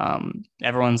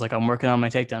 Everyone's like, I'm working on my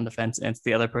takedown defense, and it's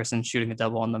the other person shooting a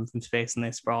double on them from space and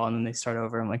they sprawl and then they start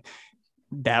over. I'm like,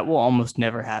 that will almost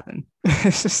never happen.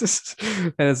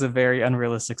 That is a very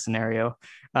unrealistic scenario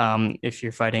if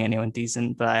you're fighting anyone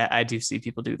decent. But I do see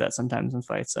people do that sometimes in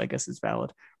fights, so I guess it's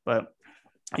valid. But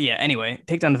yeah, anyway,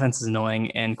 takedown defense is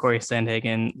annoying, and Corey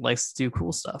Sandhagen likes to do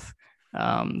cool stuff.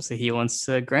 So he wants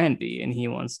to Granby, and he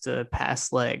wants to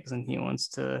pass legs, and he wants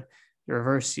to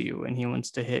reverse you, and he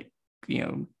wants to hit,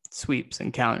 sweeps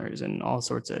and counters and all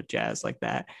sorts of jazz like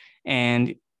that.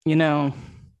 And,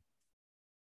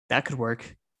 that could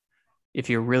work if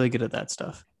you're really good at that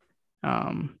stuff.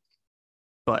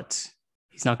 But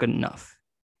he's not good enough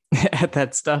at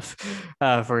that stuff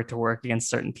for it to work against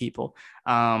certain people.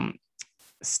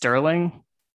 Sterling,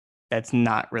 that's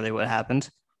not really what happened.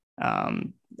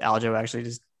 Aljo actually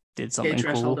just did something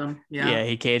cool. Him. Yeah,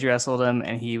 he cage wrestled him,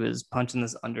 and he was punching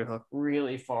this underhook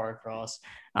really far across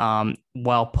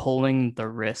while pulling the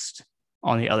wrist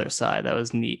on the other side. That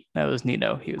was neat. That was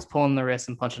neato. He was pulling the wrist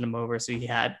and punching him over, so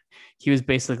he was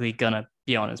basically gonna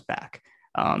be on his back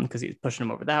because he was pushing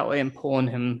him over that way and pulling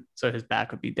him so his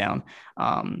back would be down.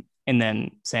 And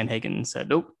then Sandhagen said,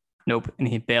 nope, and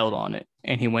he bailed on it,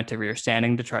 and he went to rear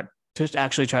standing to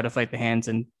actually try to fight the hands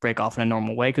and break off in a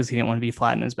normal way because he didn't want to be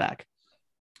flat in his back.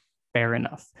 Fair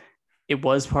enough. It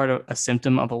was part of a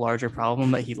symptom of a larger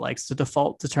problem that he likes to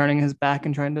default to turning his back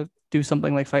and trying to do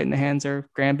something like fighting the hands or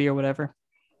Granby or whatever.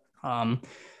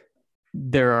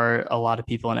 There are a lot of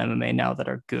people in MMA now that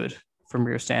are good from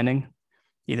rear standing,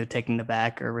 either taking the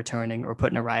back or returning or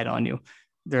putting a ride on you.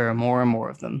 There are more and more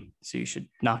of them. So you should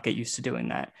not get used to doing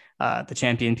that. The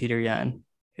champion, Peter Yan,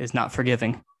 is not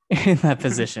forgiving in that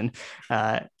position.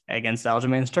 Against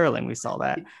Aljamain Sterling, we saw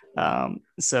that.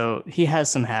 So he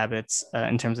has some habits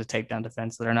in terms of takedown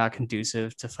defense that are not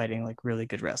conducive to fighting like really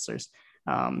good wrestlers.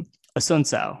 A Sun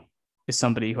Sao is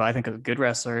somebody who I think is a good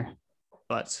wrestler,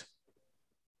 but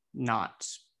not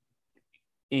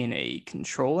in a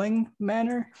controlling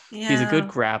manner. Yeah. He's a good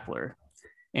grappler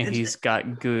and he's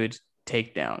got good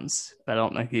takedowns, but I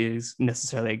don't think he's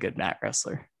necessarily a good mat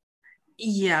wrestler.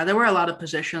 Yeah, there were a lot of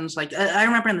positions. Like I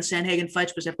remember in the Sandhagen fight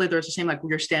specifically, there was the same like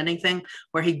weird standing thing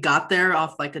where he got there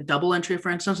off like a double entry,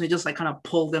 for instance, and he just like kind of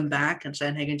pulled him back, and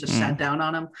Sandhagen just sat down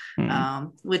on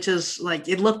him, which is like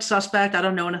it looked suspect. I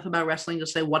don't know enough about wrestling to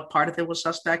say what part of it was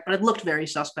suspect, but it looked very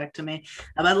suspect to me.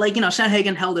 But like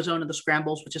Sandhagen held his own in the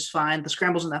scrambles, which is fine. The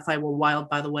scrambles in that fight were wild,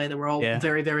 by the way. They were all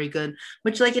very, very good,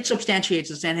 which like it substantiates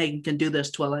that Sandhagen can do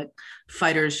this to like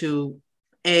fighters who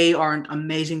A, aren't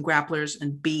amazing grapplers,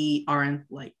 and B, aren't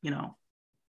like,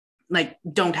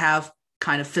 don't have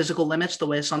kind of physical limits the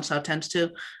way Sun Sao tends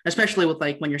to, especially with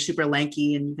like when you're super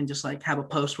lanky and you can just like have a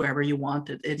post wherever you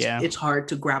want. It's hard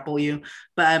to grapple you.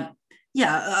 But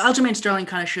yeah, Aljamain Sterling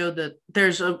kind of showed that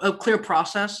there's a clear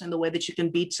process in the way that you can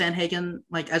beat Sandhagen,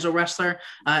 like as a wrestler,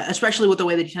 especially with the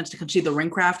way that he tends to concede the ring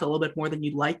craft a little bit more than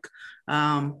you'd like.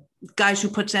 Guys who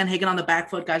put Sandhagen on the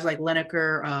back foot, guys like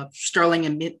Lineker, Sterling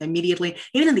immediately,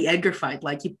 even in the Edgar fight,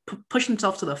 like he pushed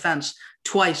himself to the fence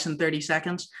twice in 30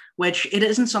 seconds, which it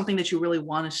isn't something that you really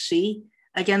want to see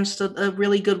against a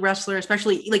really good wrestler,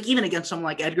 especially like even against someone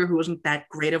like Edgar, who wasn't that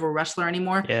great of a wrestler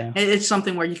anymore. Yeah. It's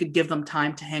something where you could give them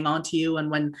time to hang on to you.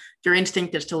 And when your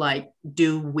instinct is to like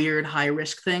do weird high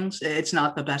risk things, it's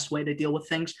not the best way to deal with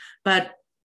things. But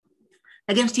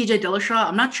against TJ Dillashaw,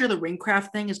 I'm not sure the ring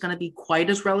craft thing is going to be quite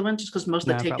as relevant, just because most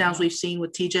of the takedowns we've seen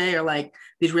with TJ are like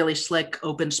these really slick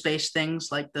open space things,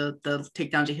 like the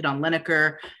takedowns he hit on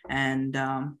Lineker, and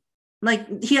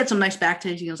like he had some nice back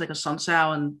takes against like a Sun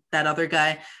Sao and that other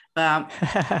guy.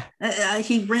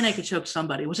 He rear naked choked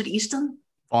somebody. Was it Easton?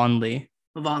 Von Lee.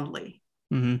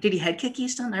 Mm-hmm. Did he head kick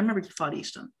Easton? I remember he fought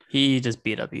Easton. He just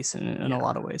beat up Easton in a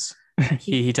lot of ways.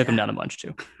 he took him down a bunch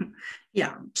too.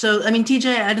 Yeah. So, I mean,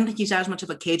 TJ, I don't think he's as much of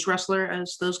a cage wrestler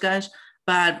as those guys,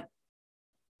 but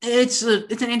it's an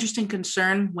interesting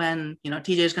concern when,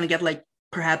 TJ is going to get like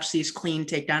perhaps these clean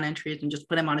takedown entries and just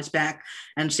put him on his back.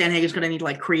 And Sandhagen is going to need to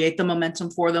like create the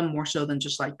momentum for them more so than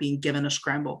just like being given a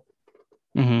scramble.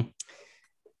 Mm-hmm.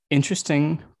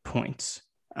 Interesting points.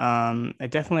 I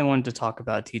definitely wanted to talk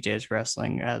about TJ's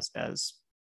wrestling as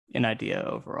an idea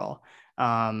overall.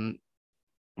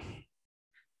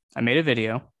 I made a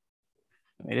video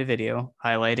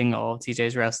highlighting all of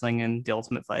TJ's wrestling in The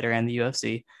Ultimate Fighter and the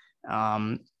UFC.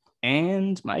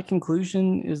 And my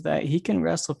conclusion is that he can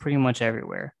wrestle pretty much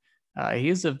everywhere. He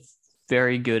is a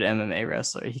very good MMA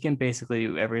wrestler. He can basically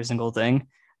do every single thing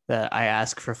that I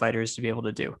ask for fighters to be able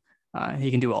to do.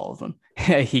 He can do all of them.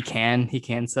 He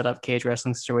can set up cage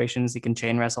wrestling situations. He can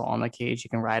chain wrestle on the cage. He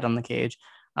can ride on the cage.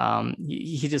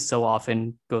 He just so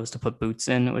often goes to put boots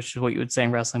in, which is what you would say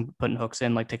in wrestling, putting hooks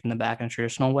in, like taking them back in a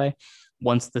traditional way.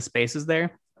 Once the space is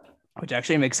there, which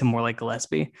actually makes him more like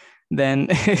Gillespie than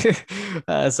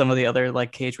some of the other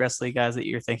like cage wrestling guys that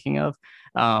you're thinking of.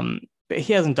 But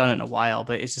he hasn't done it in a while,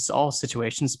 but it's just all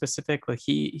situation specific. Like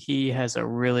he has a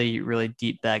really, really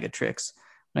deep bag of tricks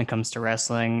when it comes to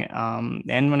wrestling,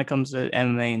 and when it comes to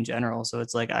MMA in general. So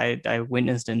it's like I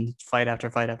witnessed in fight after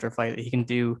fight after fight that he can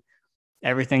do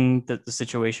everything that the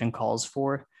situation calls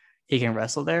for. He can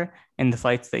wrestle there. And the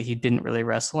fights that he didn't really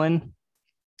wrestle in,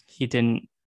 he didn't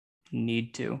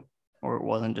need to, or it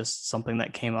wasn't just something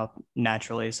that came up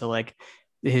naturally. So like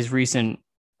his recent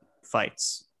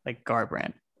fights, like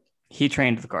Garbrandt, he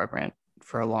trained with Garbrandt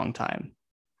for a long time.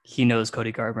 He knows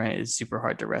Cody Garbrandt is super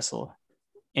hard to wrestle.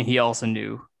 And he also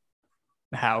knew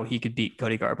how he could beat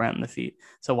Cody Garbrandt in the feet.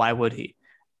 So why would he?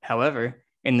 However,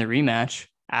 in the rematch,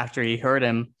 after he hurt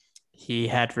him, he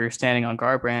had rear standing on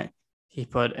Garbrandt. He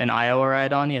put an Iowa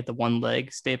ride on. He had the one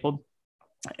leg stapled.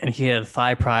 And he had a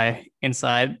thigh pry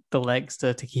inside the legs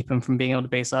to keep him from being able to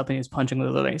base up. And he was punching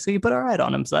with the leg. So he put a ride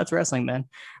on him. So that's wrestling, man.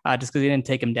 Just because he didn't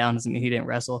take him down doesn't mean he didn't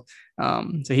wrestle.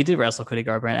 So he did wrestle Cody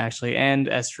Garbrandt, actually. And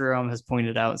as Jerome has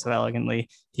pointed out so elegantly,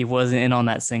 he wasn't in on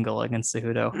that single against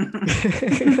Cejudo.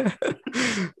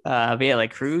 But yeah,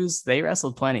 like Cruz, they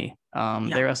wrestled plenty.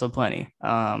 They wrestled plenty.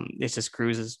 It's just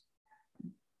Cruz is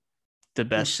the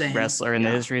best wrestler in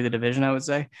the history of the division, I would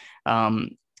say.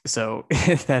 So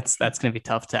that's going to be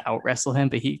tough to out wrestle him.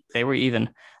 But they went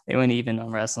even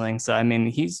on wrestling. So I mean,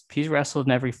 he's wrestled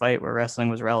in every fight where wrestling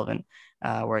was relevant,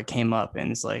 where it came up,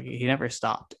 and it's like he never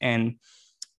stopped. And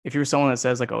if you're someone that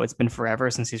says like, oh, it's been forever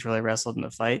since he's really wrestled in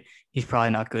a fight, he's probably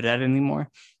not good at it anymore.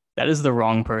 That is the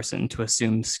wrong person to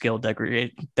assume skill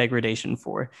degradation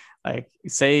for. Like,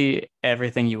 say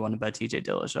everything you want about TJ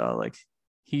Dillashaw. Like,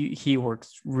 he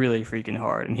works really freaking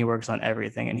hard, and he works on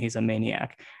everything, and he's a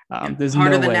maniac. There's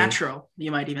harder no than way, natural,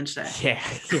 you might even say.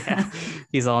 yeah,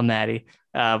 he's all natty.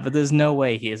 But there's no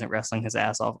way he isn't wrestling his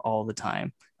ass off all the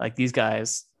time. Like these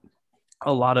guys,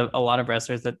 a lot of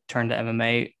wrestlers that turn to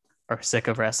MMA are sick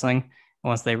of wrestling.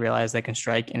 Once they realize they can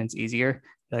strike and it's easier,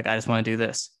 they're like, I just want to do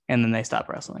this, and then they stop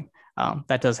wrestling.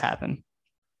 That does happen.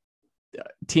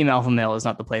 Team Alpha Male is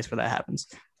not the place where that happens.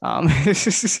 And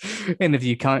if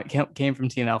you came from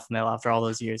Team Alpha Male after all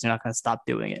those years, you're not going to stop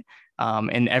doing it.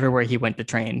 And everywhere he went to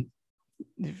train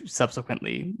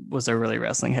subsequently was a really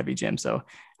wrestling heavy gym. So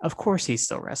of course he's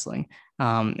still wrestling.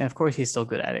 And of course he's still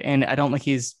good at it. And I don't think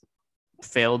he's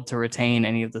failed to retain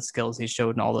any of the skills he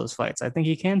showed in all those fights. I think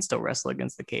he can still wrestle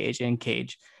against the cage and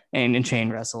chain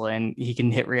wrestle, and he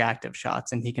can hit reactive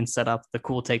shots, and he can set up the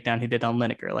cool takedown he did on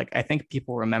Lineker. Like, I think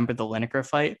people remember the Lineker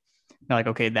fight. They're like,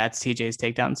 okay, that's TJ's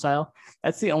takedown style.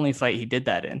 That's the only fight he did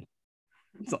that in.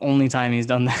 It's the only time he's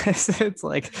done that. It's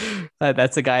like,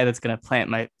 that's a guy that's going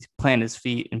to plant his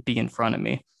feet and be in front of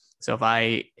me. So if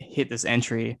I hit this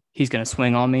entry, he's going to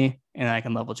swing on me and I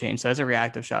can level change. So that's a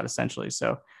reactive shot essentially.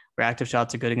 So reactive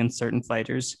shots are good against certain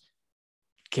fighters.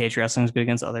 Cage wrestling is good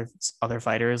against other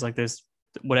fighters. Like, there's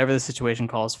whatever the situation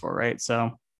calls for, right?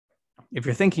 So if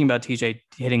you're thinking about TJ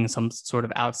hitting some sort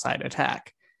of outside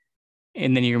attack,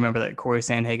 and then you remember that Corey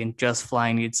Sandhagen just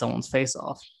flying kneed someone's face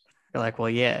off, you're like, well,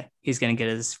 yeah, he's going to get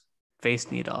his face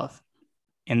kneed off.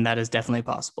 And that is definitely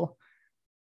possible.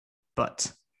 But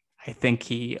I think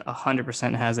he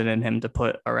 100% has it in him to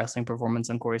put a wrestling performance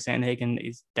on Corey Sandhagen.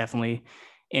 He's definitely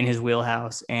in his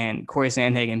wheelhouse. And Corey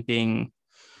Sandhagen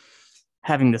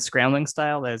having the scrambling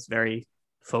style that is very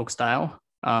folk style.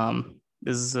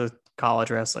 This is a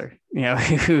college wrestler,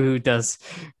 who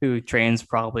trains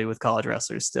probably with college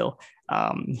wrestlers still.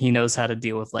 He knows how to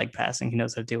deal with leg passing. He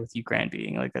knows how to deal with you grand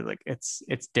beating. Like it's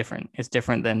different. It's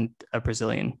different than a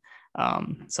Brazilian.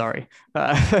 It's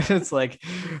like,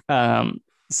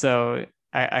 so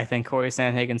I think Corey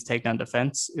Sandhagen's takedown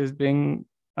defense is being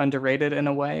underrated in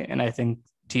a way. And I think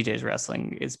TJ's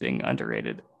wrestling is being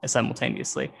underrated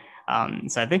simultaneously.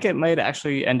 So I think it might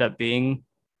actually end up being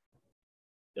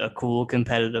a cool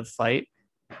competitive fight,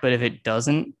 but if it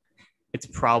doesn't, it's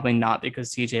probably not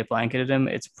because TJ blanketed him.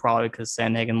 It's probably because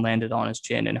Sandhagen landed on his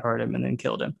chin and hurt him and then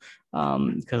killed him.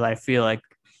 Because I feel like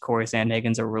Corey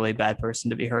Sandhagen's a really bad person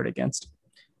to be hurt against.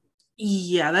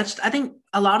 Yeah, I think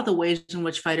a lot of the ways in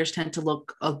which fighters tend to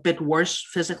look a bit worse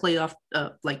physically off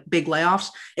like big layoffs,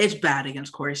 it's bad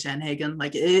against Corey Sandhagen.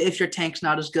 Like, if your tank's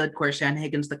not as good, Corey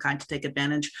Sandhagen's the kind to take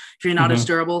advantage. If you're not as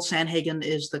durable, Sandhagen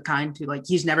is the kind to, like,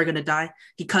 he's never going to die.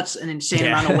 He cuts an insane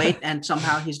amount of weight and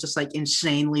somehow he's just like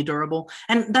insanely durable.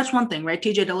 And that's one thing, right?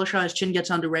 TJ Dillashaw, his chin gets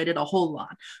underrated a whole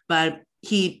lot, but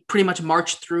he pretty much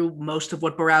marched through most of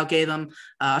what Barao gave him.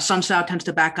 Sun Sao tends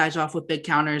to back guys off with big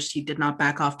counters. He did not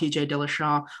back off TJ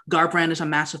Dillashaw. Garbrandt is a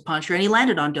massive puncher, and he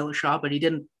landed on Dillashaw, but he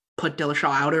didn't put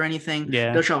Dillashaw out or anything.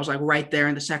 Yeah. Dillashaw was like right there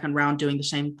in the second round doing the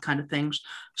same kind of things.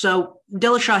 So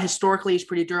Dillashaw historically is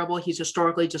pretty durable. He's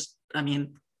historically just,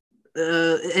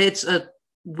 it's a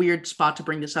weird spot to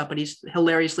bring this up, but he's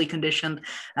hilariously conditioned.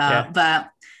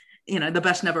 But the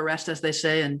best never rest, as they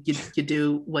say, and you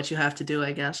do what you have to do,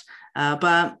 I guess.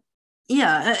 But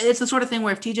yeah, it's the sort of thing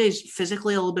where if TJ is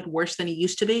physically a little bit worse than he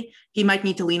used to be, he might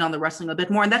need to lean on the wrestling a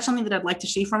bit more. And that's something that I'd like to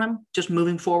see from him just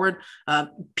moving forward.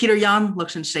 Peter Yan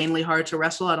looks insanely hard to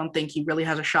wrestle. I don't think he really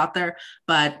has a shot there,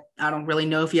 but I don't really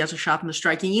know if he has a shot in the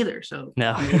striking either. So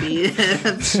no.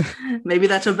 maybe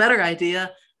that's a better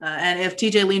idea. And if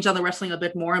TJ leans on the wrestling a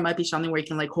bit more, it might be something where he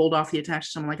can like hold off the attacks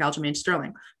to someone like Aljamain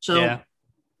Sterling. So yeah.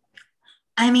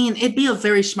 It'd be a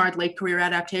very smart late career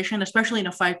adaptation, especially in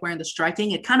a fight where in the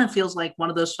striking, it kind of feels like one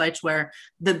of those fights where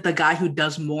the guy who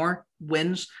does more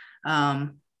wins. I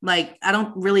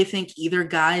don't really think either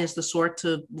guy is the sort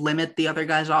to limit the other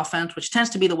guy's offense, which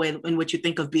tends to be the way in which you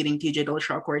think of beating TJ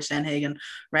Dillashaw, Corey Sandhagen,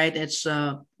 right? It's,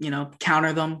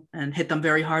 counter them and hit them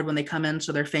very hard when they come in.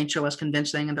 So their feints are less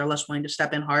convincing and they're less willing to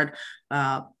step in hard.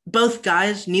 Both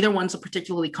guys, neither one's a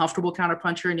particularly comfortable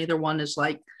counterpuncher. Neither one is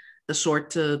like the sort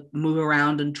to move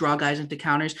around and draw guys into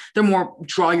counters. They're more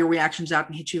draw your reactions out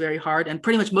and hit you very hard. And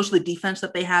pretty much most of the defense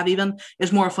that they have even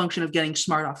is more a function of getting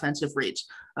smart offensive reads.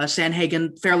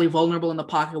 Sandhagen fairly vulnerable in the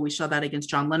pocket. We saw that against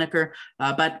John Lineker.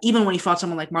 But even when he fought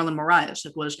someone like Marlon Moraes,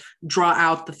 it was draw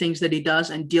out the things that he does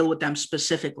and deal with them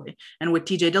specifically. And with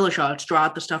TJ Dillashaw, it's draw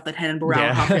out the stuff that Renan Barão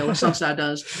and Rafael Assunção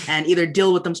does and either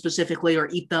deal with them specifically or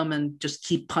eat them and just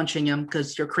keep punching him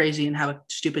because you're crazy and have a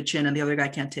stupid chin and the other guy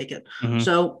can't take it. Mm-hmm.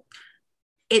 So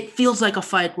it feels like a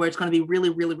fight where it's going to be really,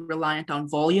 really reliant on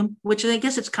volume, which I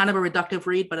guess it's kind of a reductive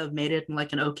read, but I've made it in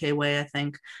like an okay way, I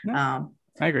think. I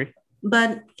agree.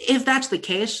 But if that's the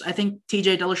case, I think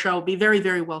TJ Dillashaw will be very,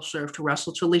 very well served to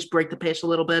wrestle, to at least break the pace a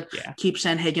little bit, keep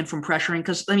Sandhagen from pressuring.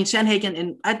 Because, I mean, Sandhagen,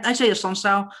 and I'd say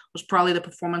Assunção was probably the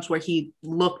performance where he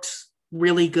looked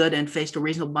really good and faced a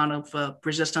reasonable amount of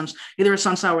resistance, either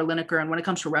Assunção or Lineker. And when it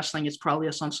comes to wrestling, it's probably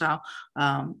Assunção.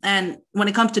 And when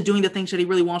it comes to doing the things that he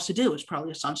really wants to do, it's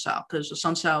probably Assunção, because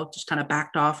Assunção just kind of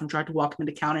backed off and tried to walk him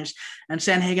into counters. And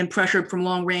Sandhagen pressured from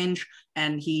long range,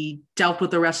 and he dealt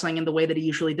with the wrestling in the way that he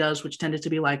usually does, which tended to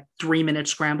be like 3-minute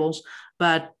scrambles.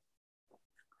 But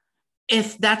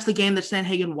if that's the game that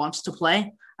Sandhagen wants to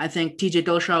play, I think TJ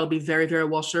Dillashaw will be very, very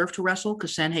well served to wrestle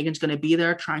because Sandhagen's going to be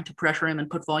there trying to pressure him and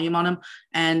put volume on him.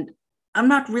 And I'm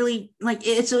not really like,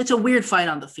 it's a weird fight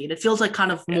on the feet. It feels like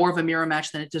kind of more of a mirror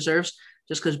match than it deserves,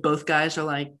 just because both guys are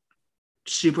like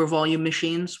super volume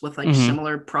machines with like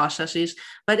similar processes,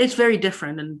 but it's very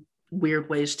different in weird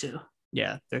ways too.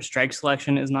 Yeah. Their strike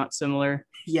selection is not similar.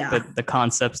 Yeah. But the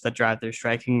concepts that drive their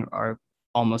striking are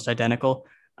almost identical.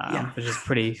 Which is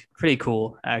pretty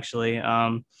cool, actually.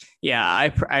 I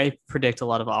predict a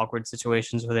lot of awkward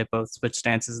situations where they both switch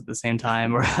stances at the same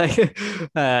time, or like,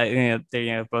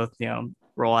 they both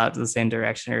roll out to the same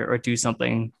direction or do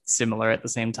something similar at the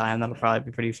same time. That'll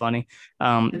probably be pretty funny.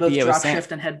 They both drop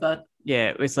shift and headbutt.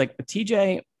 Yeah, it's like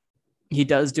TJ. He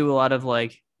does do a lot of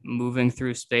like moving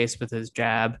through space with his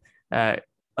jab.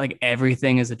 Like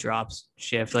everything is a drop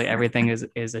shift, like everything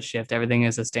is a shift, everything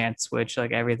is a stance switch,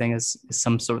 like everything is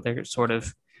some sort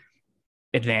of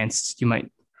advanced, you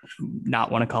might not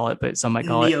want to call it, but some might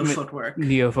call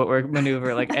neo footwork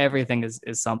maneuver. Like everything is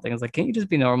something. It's like, can't you just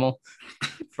be normal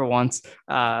for once?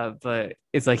 But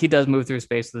it's like he does move through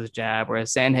space with his jab,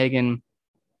 whereas Sandhagen,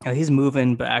 he's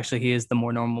moving, but actually he is the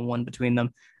more normal one between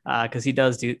them, because he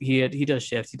does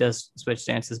shift, he does switch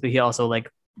stances, but he also like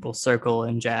will circle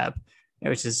and jab,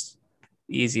 which is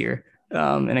easier,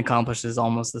 and accomplishes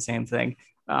almost the same thing.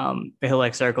 But he'll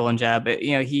like circle and jab. But,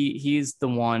 he's the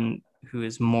one who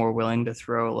is more willing to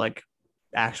throw like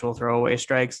actual throwaway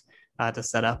strikes to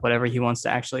set up whatever he wants to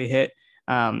actually hit.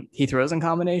 He throws in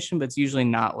combination, but it's usually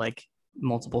not like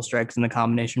multiple strikes in the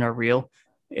combination are real.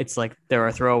 It's like there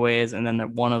are throwaways, and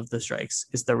then one of the strikes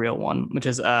is the real one, which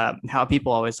is how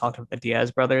people always talk about the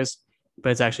Diaz brothers,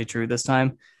 but it's actually true this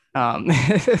time. Because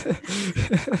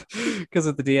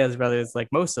with the Diaz brothers, like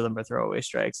most of them are throwaway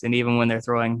strikes, and even when they're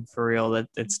throwing for real, that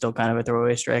it's still kind of a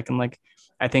throwaway strike. And like,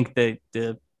 I think the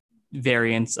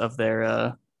variance of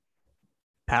their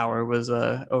power was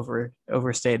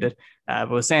overstated. But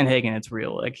with Sandhagen, it's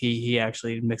real. Like he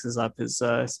actually mixes up his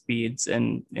speeds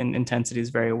and intensities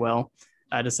very well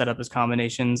to set up his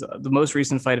combinations. The most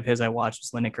recent fight of his I watched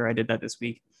was Lineker. I did that this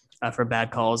week for bad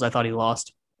calls. I thought he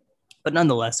lost, but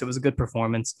nonetheless, it was a good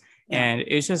performance. And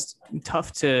it's just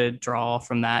tough to draw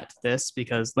from that to this,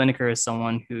 because Lineker is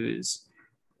someone who's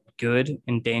good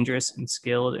and dangerous and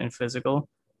skilled and physical,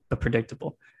 but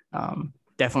predictable.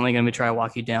 Definitely going to try to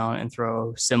walk you down and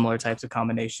throw similar types of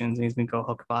combinations. And he's going to go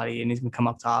hook body, and he's going to come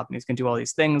up top, and he's going to do all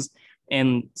these things.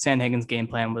 And Sandhagen's game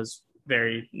plan was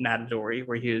very matador-y,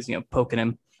 where he was, poking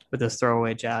him with his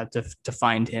throwaway jab to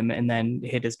find him and then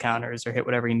hit his counters or hit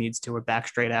whatever he needs to or back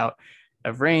straight out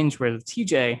of range. Where with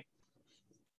TJ,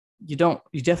 you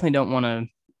definitely don't want to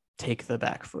take the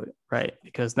back foot, right?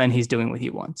 Because then he's doing what he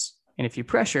wants. And if you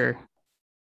pressure,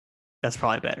 that's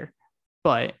probably better.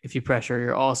 But if you pressure,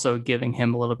 you're also giving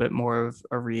him a little bit more of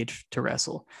a read to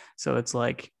wrestle. So it's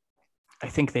like, I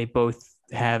think they both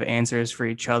have answers for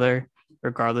each other,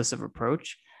 regardless of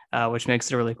approach, which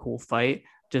makes it a really cool fight.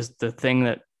 Just the thing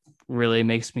that really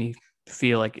makes me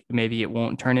feel like maybe it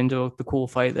won't turn into the cool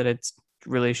fight that it's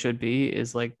really should be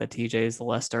is like that TJ is the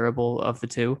less durable of the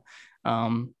two,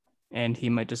 and he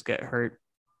might just get hurt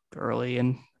early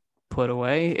and put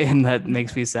away, and that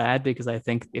makes me sad, because I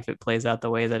think if it plays out the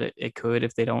way that it could,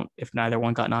 if neither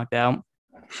one got knocked out,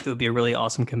 it would be a really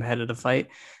awesome competitive fight,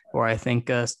 where I think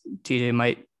TJ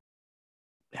might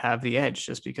have the edge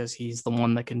just because he's the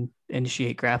one that can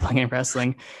initiate grappling and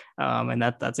wrestling, and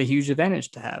that's a huge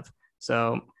advantage to have.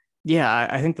 So yeah,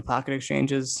 I think the pocket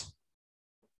exchanges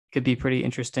could be pretty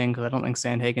interesting, because I don't think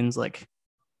Sandhagen's like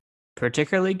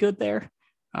particularly good there.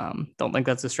 Don't think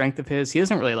that's a strength of his. He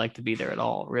doesn't really like to be there at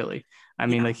all, really. I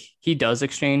mean, Yeah. like he does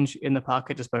exchange in the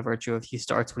pocket just by virtue of he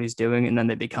starts what he's doing and then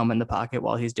they become in the pocket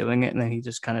while he's doing it and then he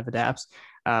just kind of adapts.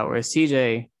 Whereas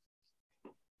TJ,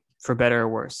 for better or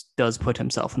worse, does put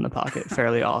himself in the pocket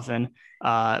fairly often.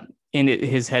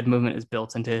 His head movement is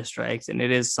built into his strikes, and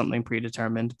it is something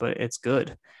predetermined, but it's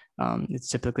good. It's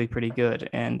typically pretty good,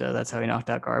 and that's how he knocked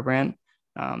out Garbrandt.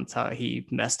 It's how he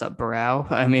messed up Barrow.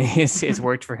 I mean, it's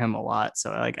worked for him a lot. So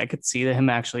like I could see that him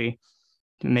actually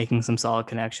making some solid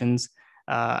connections.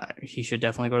 He should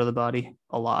definitely go to the body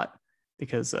a lot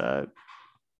because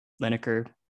Lineker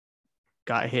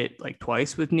got hit like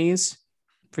twice with knees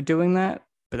for doing that,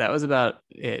 but that was about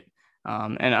it.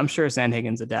 And I'm sure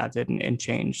Sandhagen's adapted and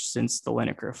changed since the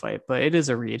Lineker fight, but it is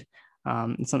a read.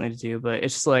 It's something to do, but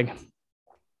it's just like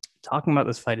talking about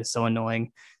this fight is so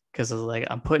annoying because it's like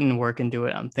I'm putting work into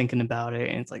it. I'm thinking about it,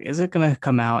 and it's like, is it gonna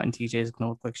come out and TJ is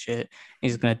gonna look like shit?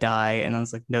 He's gonna die, and I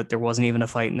was like, no, there wasn't even a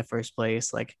fight in the first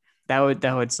place. Like that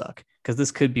would suck because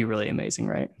this could be really amazing,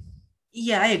 right?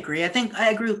 Yeah, I agree. I think I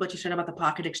agree with what you said about the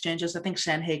pocket exchanges. I think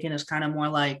Sandhagen is kind of more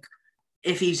like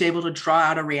if he's able to draw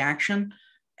out a reaction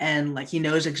and like he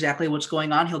knows exactly what's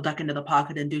going on, he'll duck into the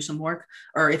pocket and do some work.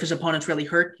 Or if his opponent's really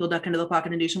hurt, he'll duck into the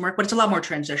pocket and do some work. But it's a lot more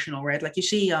transitional, right? Like you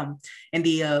see in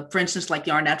the for instance, like the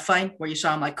Arnett fight where you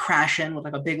saw him like crash in with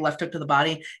like a big left hook to the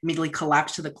body, immediately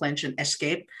collapse to the clinch and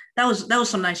escape. That was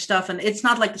some nice stuff. And it's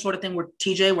not like the sort of thing where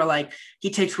TJ where like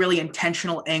he takes really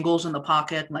intentional angles in the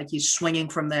pocket, like he's swinging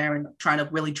from there and trying to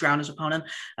really drown his opponent.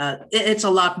 It's a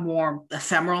lot more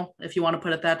ephemeral, if you want to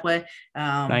put it that way.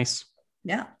 Nice.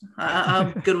 Yeah,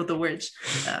 I'm good with the words,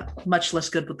 much less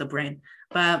good with the brain.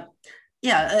 But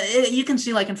yeah, you can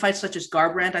see like in fights such as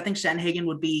Garbrandt, I think Sandhagen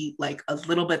would be like a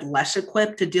little bit less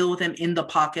equipped to deal with him in the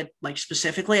pocket, like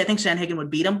specifically. I think Sandhagen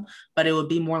would beat him, but it would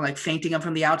be more like feinting him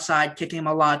from the outside, kicking him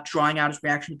a lot, drawing out his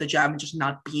reaction with the jab, and just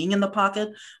not being in the pocket.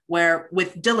 Where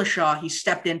with Dillashaw, he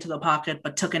stepped into the pocket,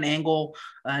 but took an angle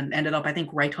and ended up, I think,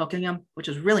 right hooking him, which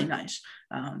is really nice.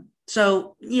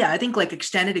 So yeah, I think like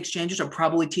extended exchanges are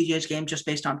probably TJ's game just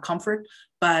based on comfort,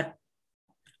 but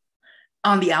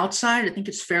on the outside, I think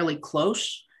it's fairly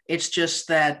close. It's just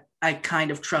that I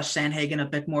kind of trust Sandhagen a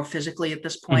bit more physically at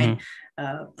this point.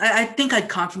 Mm-hmm. I think I'd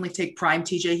confidently take prime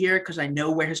TJ here because I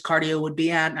know where his cardio would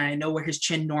be at and I know where his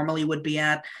chin normally would be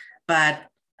at. But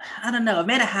I don't know. I've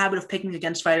made a habit of picking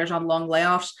against fighters on long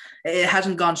layoffs. It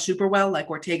hasn't gone super well.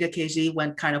 Like Ortega KZ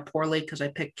went kind of poorly because I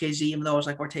picked KZ, even though I was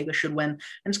like Ortega should win. And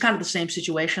it's kind of the same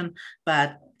situation.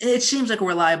 But it seems like a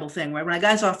reliable thing, right? When a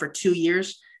guy's off for 2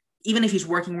 years, even if he's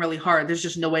working really hard, there's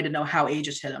just no way to know how age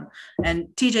has hit him. And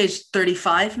TJ's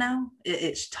 35 now.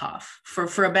 It's tough. For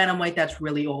a bantamweight, that's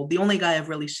really old. The only guy I've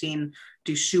really seen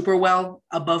do super well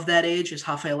above that age is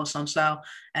Rafael Assunção,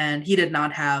 and he did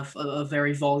not have a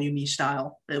very volumey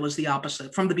style. It was the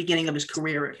opposite. From the beginning of his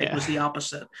career, it was the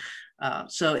opposite.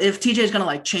 So if TJ is going to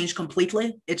like change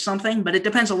completely, it's something, but it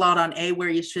depends a lot on A, where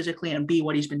he is physically, and B,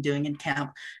 what he's been doing in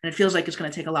camp. And it feels like it's going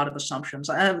to take a lot of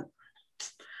assumptions.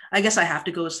 I guess I have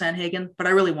to go with Sandhagen, but I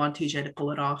really want TJ to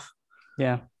pull it off.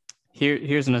 Yeah.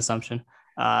 Here's an assumption.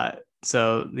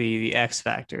 So the X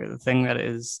factor, the thing that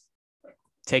is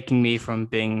taking me from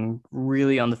being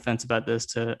really on the fence about this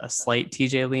to a slight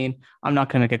TJ lean. I'm not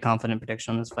going to make a confident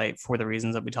prediction on this fight for the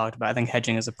reasons that we talked about. I think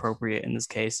hedging is appropriate in this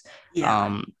case.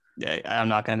 Yeah. I'm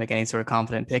not going to make any sort of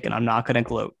confident pick, and I'm not going to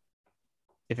gloat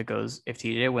if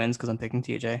TJ wins because I'm picking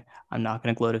TJ. I'm not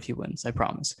going to gloat if he wins. I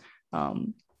promise. But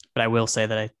I will say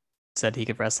that I said he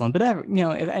could wrestle him. But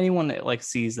if anyone like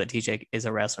sees that TJ is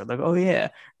a wrestler, like, oh yeah,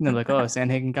 and they're like, oh,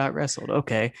 Sandhagen got wrestled.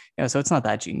 Okay, so it's not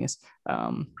that genius.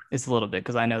 It's a little bit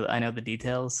because I know the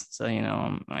details. So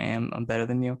I'm better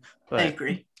than you. But I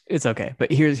agree. It's okay.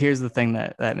 But here's the thing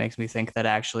that makes me think that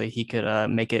actually he could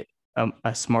make it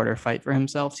a smarter fight for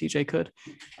himself. TJ could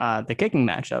the kicking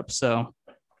matchup. So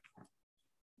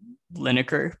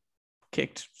Lineker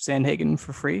kicked Sandhagen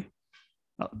for free.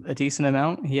 A decent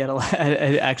amount. He had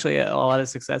actually a lot of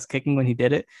success kicking when he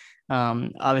did it.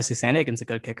 Obviously, Sandhagen's a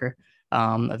good kicker,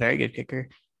 a very good kicker,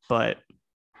 but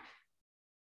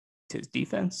his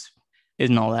defense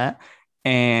isn't all that.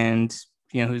 And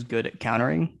who's good at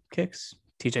countering kicks?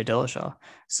 TJ Dillashaw.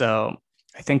 So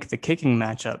I think the kicking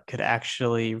matchup could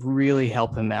actually really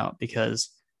help him out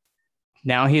because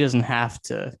now he doesn't have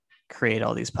to create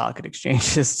all these pocket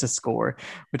exchanges to score,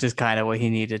 which is kind of what he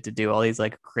needed to do. All these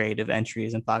like creative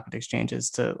entries and pocket exchanges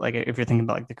to like, if you're thinking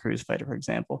about like the Cruz fighter, for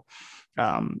example,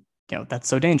 that's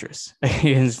so dangerous.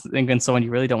 Against someone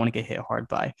you really don't want to get hit hard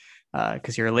by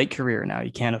because you're a late career now.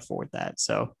 You can't afford that.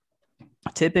 So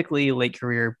typically late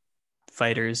career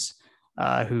fighters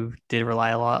who did rely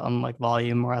a lot on like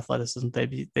volume or athleticism, they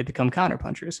become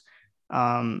counterpunchers.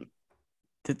 Um,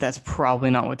 that's probably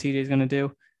not what TJ is going to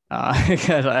do.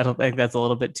 Because I don't think that's a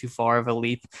little bit too far of a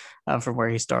leap from where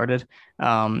he started.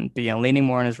 But leaning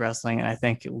more on his wrestling, and I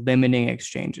think limiting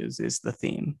exchanges is the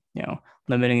theme.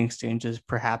 Limiting exchanges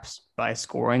perhaps by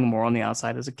scoring more on the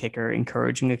outside as a kicker,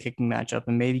 encouraging a kicking matchup,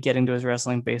 and maybe getting to his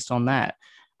wrestling based on that.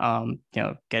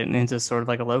 Getting into sort of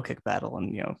like a low kick battle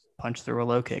and punch through a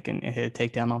low kick and hit a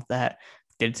takedown off that.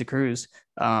 Get it to Cruz.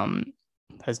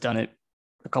 Has done it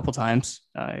a couple times.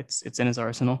 It's in his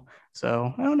arsenal.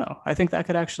 So I don't know. I think that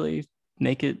could actually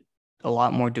make it a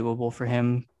lot more doable for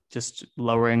him, just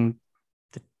lowering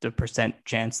the percent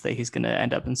chance that he's going to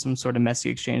end up in some sort of messy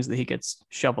exchange that he gets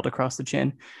shoveled across the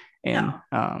chin. And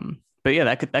but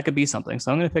yeah, that could be something.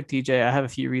 So I'm going to pick TJ. I have a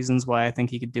few reasons why I think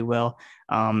he could do well.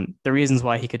 The reasons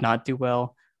why he could not do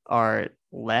well are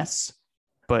less,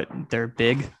 but they're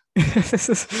big.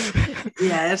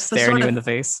 Yeah, it's the staring sort you of, in the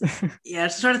face. Yeah,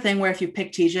 it's the sort of thing where if you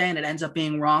pick TJ and it ends up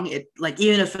being wrong, it like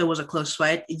even if it was a close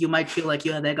fight, you might feel like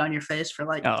you had egg on your face for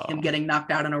like him getting knocked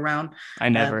out in a round. I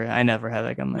never had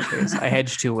egg on my face. I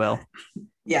hedged too well.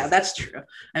 Yeah, that's true.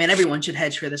 I mean, everyone should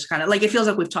hedge for this kind of like it feels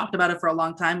like we've talked about it for a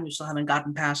long time. We still haven't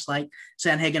gotten past like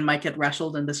Sandhagen might get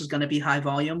wrestled and this is going to be high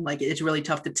volume. Like it's really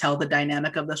tough to tell the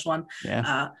dynamic of this one.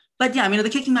 Yeah. But yeah, I mean, the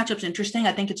kicking matchup's interesting.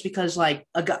 I think it's because like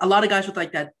a lot of guys with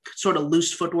like that sort of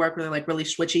loose footwork where they're like really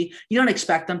switchy, you don't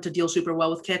expect them to deal super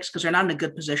well with kicks because they're not in a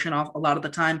good position a lot of the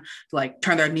time to like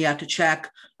turn their knee out to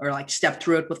check or like step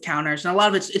through it with counters. And a lot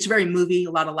of it's very movie.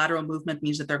 A lot of lateral movement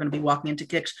means that they're going to be walking into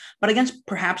kicks. But against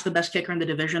perhaps the best kicker in the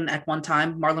division at one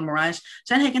time, Marlon Moraes,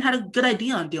 Sandhagen had a good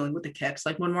idea on dealing with the kicks.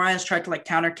 Like when Moraes tried to like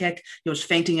counter kick, he was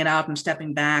feinting it out and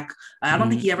stepping back. I don't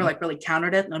think he ever like really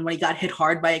countered it. And when he got hit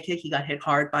hard by a kick, he got hit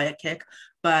hard by a kick.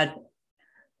 But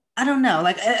I don't know.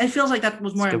 Like it feels like that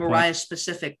was more a Moraes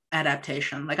specific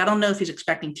adaptation. Like I don't know if he's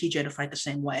expecting TJ to fight the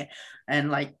same way.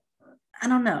 And like I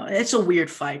don't know. It's a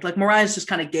weird fight. Like Moraes just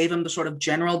kind of gave him the sort of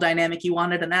general dynamic he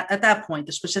wanted. And at that point,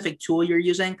 the specific tool you're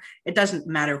using, it doesn't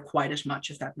matter quite as much,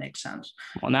 if that makes sense.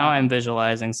 Well, now I'm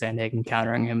visualizing Sandhagen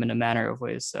countering him in a manner of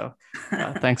ways. So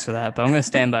thanks for that. But I'm going to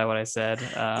stand by what I said.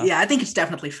 Yeah, I think it's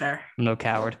definitely fair. I'm no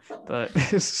coward, but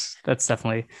that's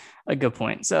definitely a good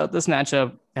point. So this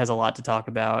matchup has a lot to talk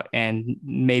about, and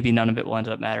maybe none of it will end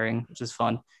up mattering, which is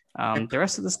fun. The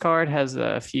rest of this card has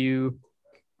a few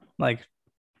like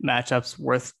matchups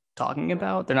worth talking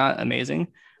about. They're not amazing,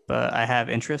 but I have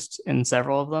interest in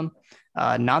several of them.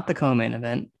 Not the co-main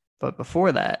event, but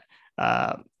before that,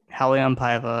 Raulian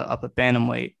Paiva up at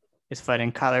bantamweight is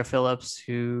fighting Kyler Phillips,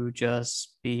 who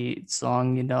just beat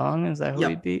Song Yadong. Is that who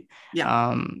he beat?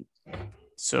 Yeah.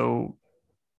 So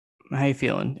how you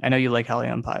feeling? I know you like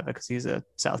Raulian Paiva because he's a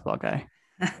southpaw guy.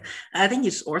 I think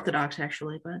he's orthodox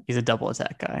actually, but he's a double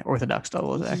attack guy, orthodox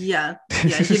double attack. Yeah.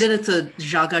 He did it to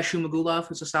Zhalga Shumagulov,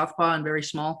 who's a southpaw and very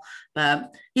small. Raulian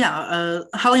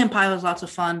Paiva is lots of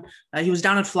fun. He was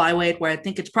down at flyweight, where I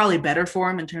think it's probably better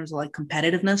for him in terms of like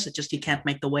competitiveness. It just he can't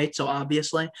make the weight, so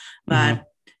obviously. But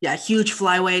yeah, huge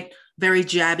flyweight, very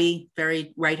jabby,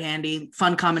 very right-handy,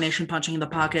 fun combination punching in the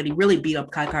pocket. He really beat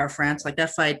up Kai Kara-France. Like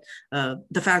that fight,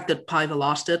 the fact that Paiva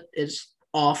lost it is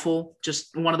awful,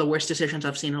 just one of the worst decisions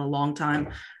I've seen in a long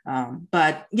time.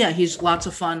 But yeah, he's lots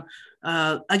of fun.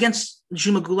 Against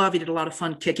Zhumagulov, he did a lot of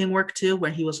fun kicking work too,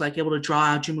 where he was like able to draw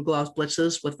out Zhumagulov's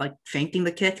blitzes with like feinting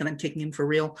the kick and then kicking him for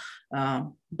real.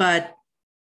 But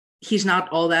he's not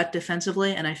all that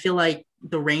defensively, and I feel like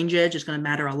the range edge is going to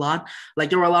matter a lot. Like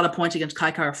there were a lot of points against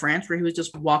Kai Kara-France where he was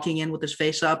just walking in with his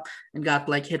face up and got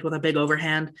like hit with a big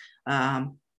overhand. I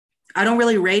don't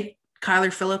really rate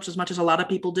Kyler Phillips as much as a lot of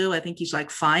people do. I think he's like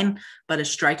fine, but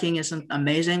his striking isn't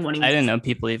amazing. I didn't know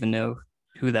people even know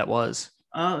who that was.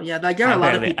 Oh yeah, like there are a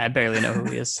lot of people. I barely know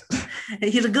who he is.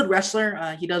 He's a good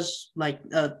wrestler. He does like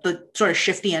the sort of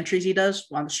shifty entries he does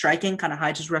on the striking, kind of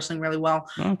hides his wrestling really well.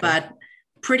 Okay. But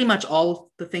pretty much all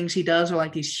the things he does are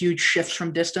like these huge shifts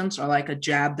from distance or like a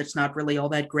jab that's not really all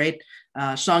that great.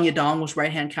 Song Yadong was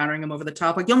right hand countering him over the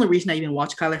top. Like the only reason I even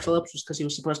watched Kyler Phillips was because he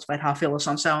was supposed to fight Rafael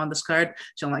Assunção on this card.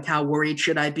 So I'm like, how worried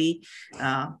should I be?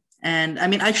 And I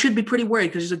mean, I should be pretty worried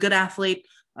because he's a good athlete.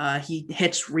 He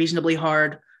hits reasonably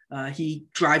hard. He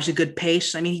drives a good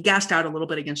pace. I mean, he gassed out a little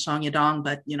bit against Song Yadong,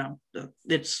 but you know,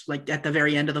 it's like at the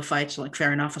very end of the fight. So like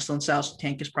fair enough. Assunção's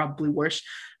tank is probably worse.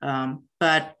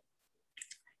 But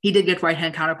he did get right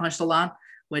hand counterpunched a lot,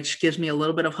 which gives me a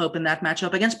little bit of hope in that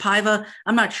matchup. Against Paiva,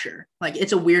 I'm not sure. Like,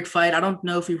 it's a weird fight. I don't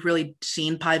know if we've really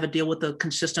seen Paiva deal with a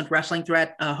consistent wrestling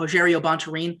threat. Rogerio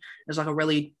Bontorin is like a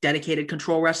really dedicated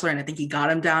control wrestler, and I think he got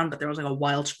him down, but there was like a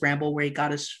wild scramble where he got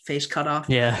his face cut off.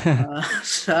 Yeah.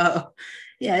 So,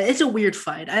 Yeah, it's a weird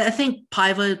fight. I think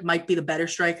Paiva might be the better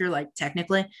striker, like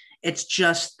technically. It's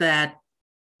just that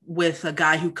with a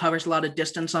guy who covers a lot of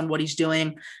distance on what he's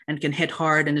doing and can hit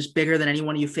hard and is bigger than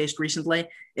anyone you faced recently,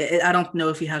 I don't know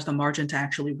if he has the margin to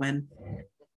actually win.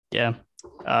 Yeah.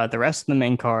 The rest of the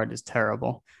main card is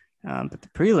terrible. But the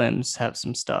prelims have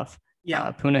some stuff.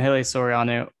 Yeah. Punahele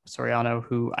Soriano,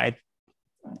 who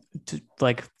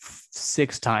like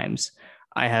 6 times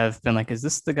I have been like, is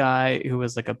this the guy who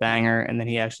was like a banger? And then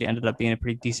he actually ended up being a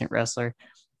pretty decent wrestler.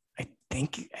 I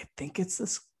think it's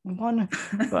this one,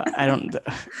 but I don't.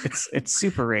 It's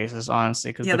super racist,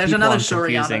 honestly, because Yeah, the there's people another I'm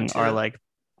Soriano confusing too. are like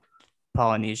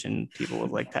Polynesian people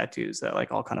with like tattoos that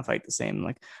like all kind of fight the same.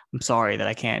 Like, I'm sorry that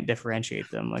I can't differentiate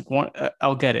them. Like, one,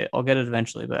 I'll get it. I'll get it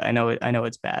eventually, but I know it. I know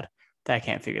it's bad that I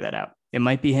can't figure that out. It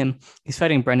might be him. He's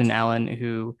fighting Brendan Allen,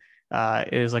 who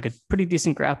is like a pretty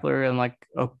decent grappler and like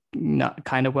not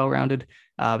kind of well rounded.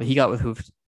 But he got with Hoof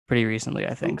pretty recently,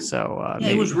 I think. So Yeah,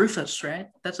 maybe it was Rufus, right?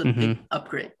 That's a big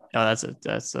upgrade. Oh,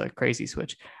 that's a crazy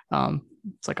switch.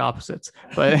 It's like opposites,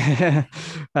 but I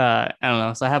don't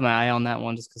know. So I have my eye on that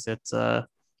one just because it's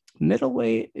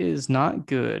middleweight is not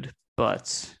good,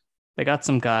 but they got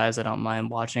some guys I don't mind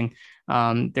watching.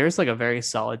 There's like a very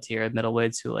solid tier of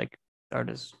middleweights who like are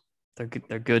just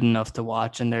they're good enough to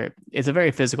watch, and it's a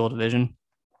very physical division.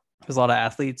 There's a lot of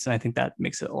athletes, and I think that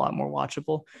makes it a lot more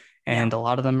watchable. And Yeah. a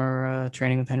lot of them are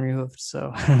training with Henry Hooft,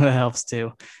 so that helps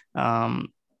too.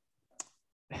 Um,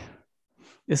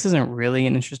 this isn't really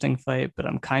an interesting fight, but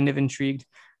I'm kind of intrigued.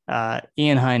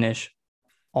 Ian Heinisch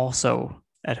also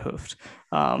at Hooft,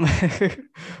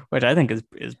 which I think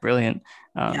is brilliant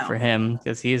for him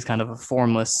because he is kind of a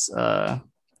formless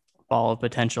ball of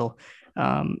potential.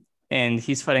 And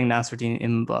he's fighting Nasruddin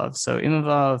Imavov. So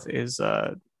Imavov is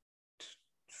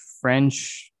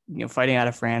French, fighting out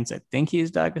of France. I think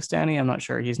he's Dagestani. I'm not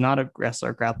sure. He's not a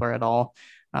wrestler, grappler at all.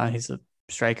 He's a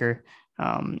striker.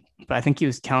 But I think he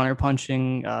was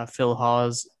counterpunching Phil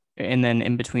Hawes, and then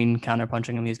in between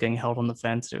counterpunching him, he was getting held on the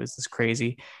fence. It was this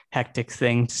crazy, hectic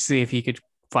thing to see if he could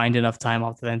find enough time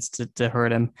off the fence to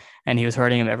hurt him. And he was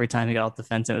hurting him every time he got off the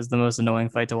fence. It was the most annoying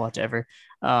fight to watch ever.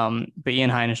 But Ian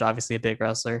Heinisch, obviously a big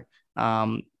wrestler.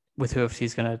 With Hooft,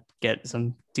 he's going to get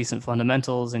some decent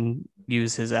fundamentals and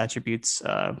use his attributes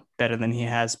better than he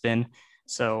has been.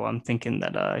 So I'm thinking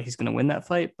that he's going to win that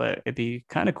fight, but it'd be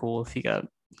kind of cool if he got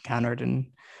countered and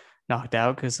knocked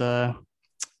out because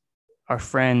our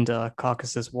friend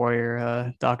Caucasus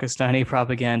Warrior, Dagestani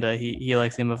Propaganda, he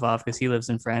likes Imavov because he lives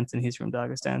in France and he's from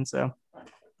Dagestan. So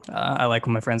I like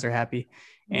when my friends are happy.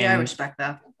 And yeah, I respect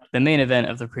that. The main event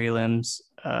of the prelims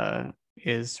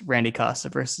is Randy Costa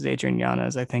versus Adrian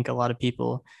Yanez. I think a lot of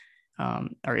people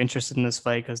are interested in this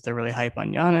fight because they're really hype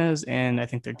on Yanez, and I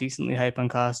think they're decently hype on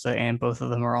Costa, and both of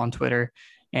them are on Twitter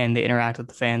and they interact with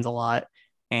the fans a lot,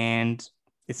 and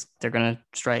they're gonna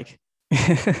strike.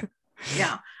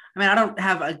 Yeah. I mean, I don't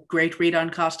have a great read on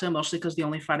Costa, mostly because the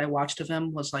only fight I watched of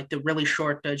him was like the really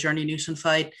short Journey Newson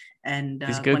fight. And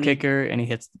he's a good kicker and he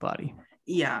hits the body.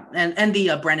 Yeah. And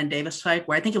the Brandon Davis fight,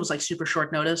 where I think it was like super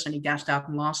short notice and he gassed out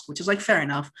and lost, which is like fair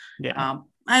enough. Yeah.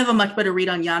 I have a much better read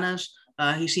on Yanez.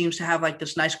 He seems to have like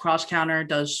this nice cross counter,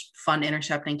 does fun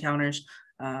intercepting counters,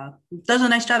 does a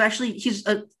nice job. Actually, he's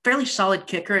a fairly solid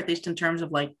kicker, at least in terms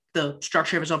of like the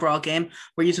structure of his overall game,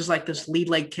 where he uses like this lead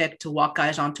leg kick to walk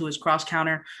guys onto his cross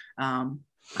counter.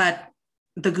 But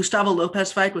the Gustavo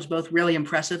Lopez fight was both really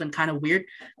impressive and kind of weird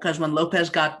because when Lopez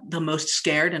got the most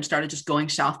scared and started just going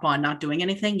southpaw and not doing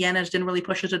anything, Yanez didn't really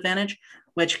push his advantage,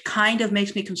 which kind of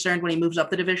makes me concerned when he moves up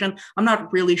the division. I'm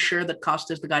not really sure that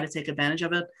Costa is the guy to take advantage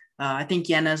of it. I think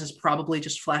Yanez is probably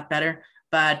just flat better,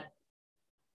 but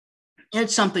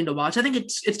it's something to watch. I think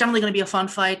it's definitely going to be a fun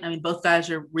fight. I mean, both guys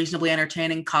are reasonably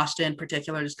entertaining. Costa in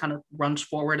particular just kind of runs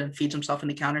forward and feeds himself in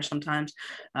the counter sometimes.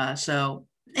 So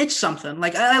it's something.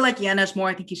 Like I like Yanez more.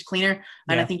 I think he's cleaner,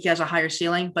 and I think he has a higher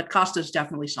ceiling. But Costa is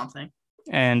definitely something.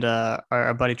 And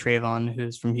our buddy Trayvon,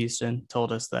 who's from Houston,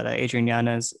 told us that Adrian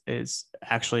Yanez is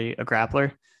actually a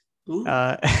grappler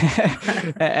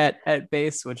at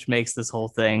base, which makes this whole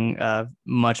thing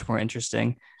much more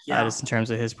interesting. Just in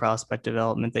terms of his prospect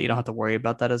development, that you don't have to worry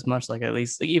about that as much. Like at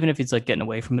least like, even if he's like getting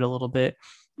away from it a little bit,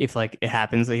 if like it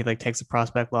happens that he like takes a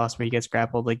prospect loss where he gets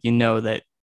grappled, like that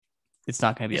it's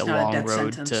not going to be a long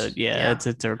road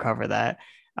to recover that.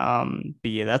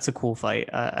 But yeah, that's a cool fight.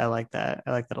 I like that.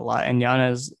 I like that a lot. And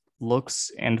Yanez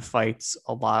looks and fights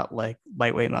a lot like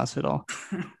lightweight Masvidal,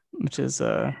 which is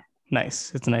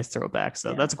nice. It's a nice throwback.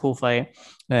 So that's a cool fight.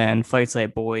 And fights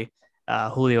like boy.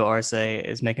 Julio Arce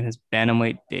is making his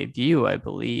bantamweight debut, I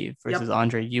believe, versus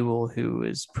Andre Ewell, who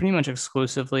is pretty much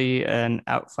exclusively an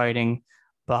outfighting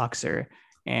boxer.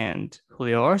 And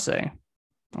Julio Arce,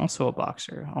 also a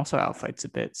boxer, also outfights a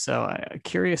bit. So I'm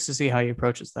curious to see how he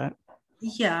approaches that.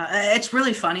 Yeah, it's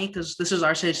really funny because this is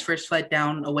Arce's first fight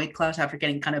down a weight class after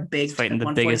getting kind of He's big fighting at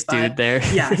the biggest 145. dude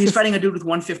there. Yeah, he's fighting a dude with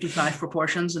 155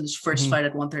 proportions in his first Mhm. fight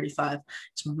at 135.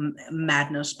 It's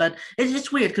madness, but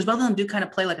it's weird because both of them do kind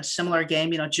of play like a similar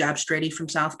game, jab straighty from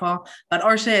southpaw. But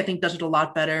Arce, I think, does it a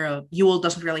lot better. Ewell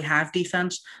doesn't really have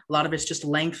defense. A lot of it's just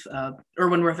length.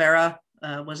 Erwin Rivera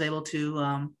was able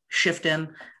to shift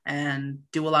in and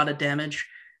do a lot of damage.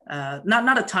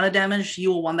 Not a ton of damage.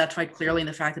 Ewell won that fight clearly, and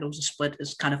the fact that it was a split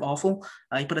is kind of awful.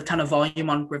 He put a ton of volume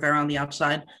on Rivera on the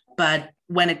outside, but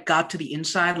when it got to the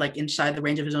inside, like inside the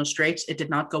range of his own straights, it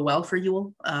did not go well for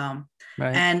Ewell.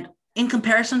 Right. And in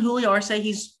comparison, Julio Arce,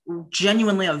 he's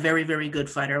genuinely a very, very good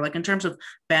fighter. Like in terms of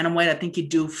bantamweight, I think he'd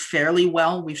do fairly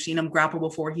well. We've seen him grapple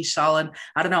before. He's solid.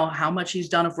 I don't know how much he's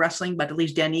done of wrestling, but at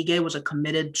least Dan Ige was a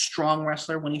committed, strong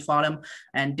wrestler when he fought him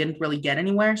and didn't really get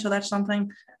anywhere. So that's something.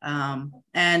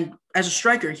 And as a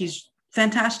striker, he's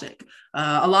fantastic.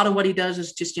 A lot of what he does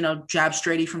is just, jab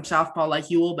straighty from southpaw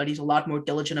like Ewell, but he's a lot more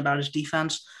diligent about his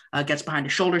defense, gets behind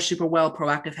his shoulder super well,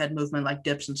 proactive head movement like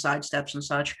dips and side steps and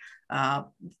such.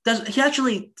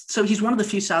 So he's one of the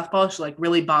few southpaws who like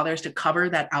really bothers to cover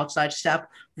that outside step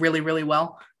really, really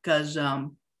well. Because in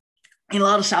a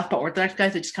lot of southpaw orthodox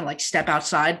guys, they just kind of like step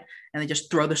outside and they just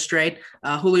throw the straight.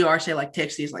 Julio Arce like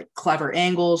takes these like clever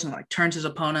angles and like turns his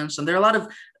opponents. And there's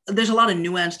a lot of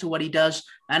nuance to what he does.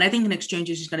 And I think in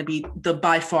exchanges, he's going to be the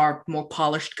by far more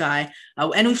polished guy.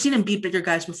 And we've seen him beat bigger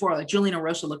guys before. Like Julian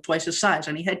Erosa looked twice his size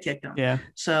and he head kicked him. Yeah.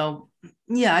 So,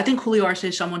 yeah, I think Julio Arce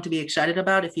is someone to be excited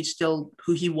about if he's still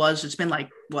who he was. It's been like,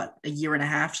 a year and a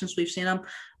half since we've seen him,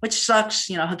 which sucks.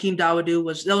 Hakeem Dawodu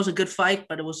was a good fight,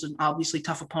 but it was an obviously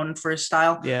tough opponent for his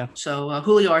style. Yeah. So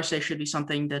Julio Arce should be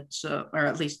something that's, or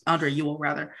at least Andre Ewell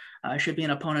rather, should be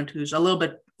an opponent who's a little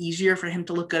bit easier for him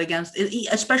to look good against,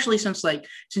 especially since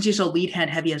he's so lead hand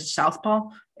heavy as a southpaw.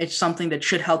 It's something that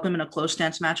should help him in a close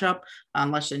stance matchup,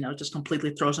 unless it just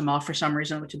completely throws him off for some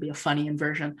reason, which would be a funny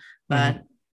inversion. But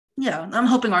yeah, I'm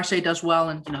hoping Arce does well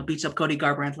and beats up Cody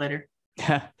Garbrandt later.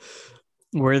 Yeah.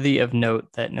 Worthy of note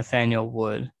that Nathaniel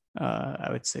Wood, I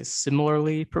would say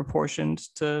similarly proportioned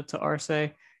to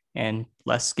Arce and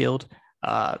less skilled,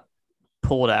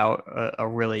 pulled out a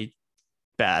really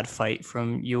bad fight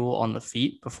from Ewell on the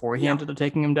feet before he ended up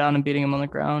taking him down and beating him on the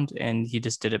ground. And he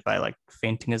just did it by like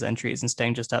feinting his entries and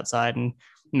staying just outside and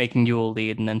making Ewell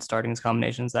lead and then starting his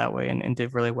combinations that way and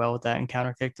did really well with that and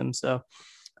counter kicked him. So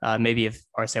maybe if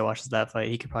Arce watches that fight,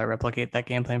 he could probably replicate that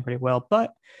game plan pretty well.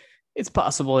 But it's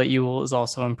possible that Ewell is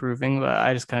also improving, but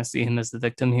I just kind of see him as the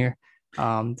victim here,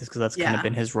 just because that's kind of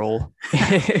been his role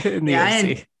in the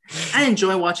UFC. I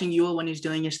enjoy watching Ewell when he's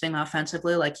doing his thing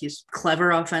offensively. Like he's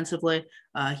clever offensively.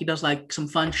 He does like some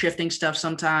fun shifting stuff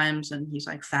sometimes, and he's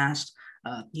like fast.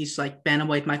 He's like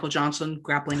bantamweight Michael Johnson,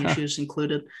 grappling issues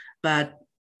included. But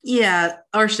yeah,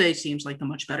 Arce seems like the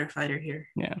much better fighter here.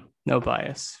 Yeah, no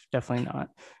bias, definitely not.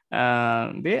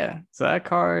 But yeah, so that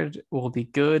card will be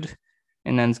good,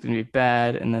 and then it's going to be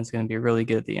bad, and then it's going to be really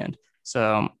good at the end.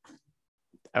 So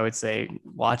I would say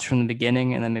watch from the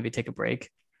beginning, and then maybe take a break,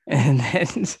 and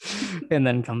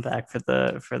then come back for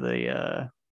the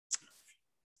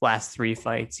last three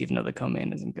fights, even though the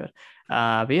co-main isn't good.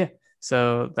 But yeah,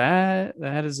 so that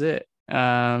is it.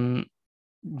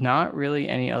 Not really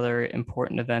any other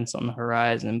important events on the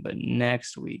horizon, but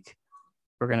next week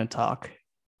we're going to talk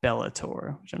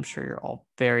Bellator, which I'm sure you're all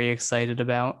very excited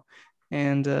about.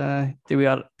 And we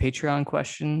got Patreon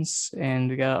questions and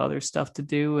we got other stuff to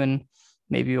do, and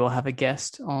maybe we'll have a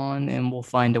guest on and we'll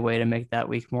find a way to make that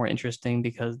week more interesting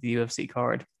because the UFC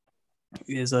card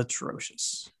is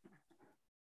atrocious.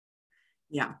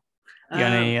 Yeah. You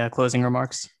got any closing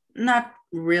remarks? Not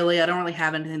really. I don't really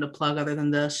have anything to plug other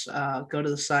than this. Go to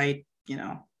the site,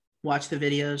 watch the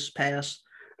videos, pay us.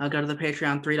 Go to the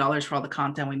Patreon, $3 for all the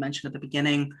content we mentioned at the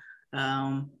beginning.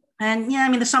 And yeah, I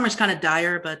mean, the summer's kind of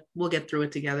dire, but we'll get through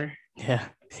it together.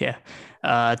 Yeah.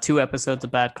 2 episodes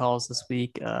of Bad Calls this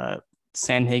week.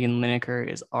 Sandhagen Lineker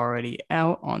is already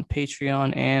out on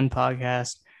Patreon and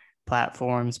podcast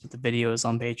platforms, but the video is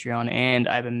on Patreon. And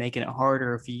I've been making it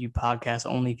harder for you podcast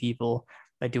only people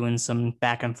by doing some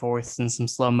back and forths and some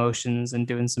slow motions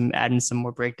and adding some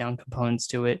more breakdown components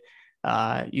to it.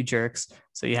 You jerks.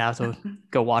 So you have to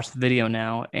go watch the video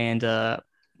now. And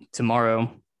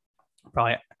tomorrow,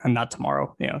 probably not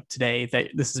tomorrow, today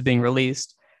that this is being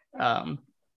released, I'll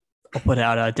put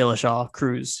out a Dillashaw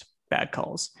Cruz Bad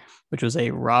Calls, which was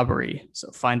a robbery.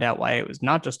 So find out why it was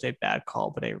not just a bad call,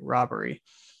 but a robbery.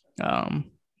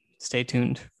 Stay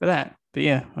tuned for that. But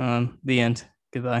yeah, the end. Goodbye.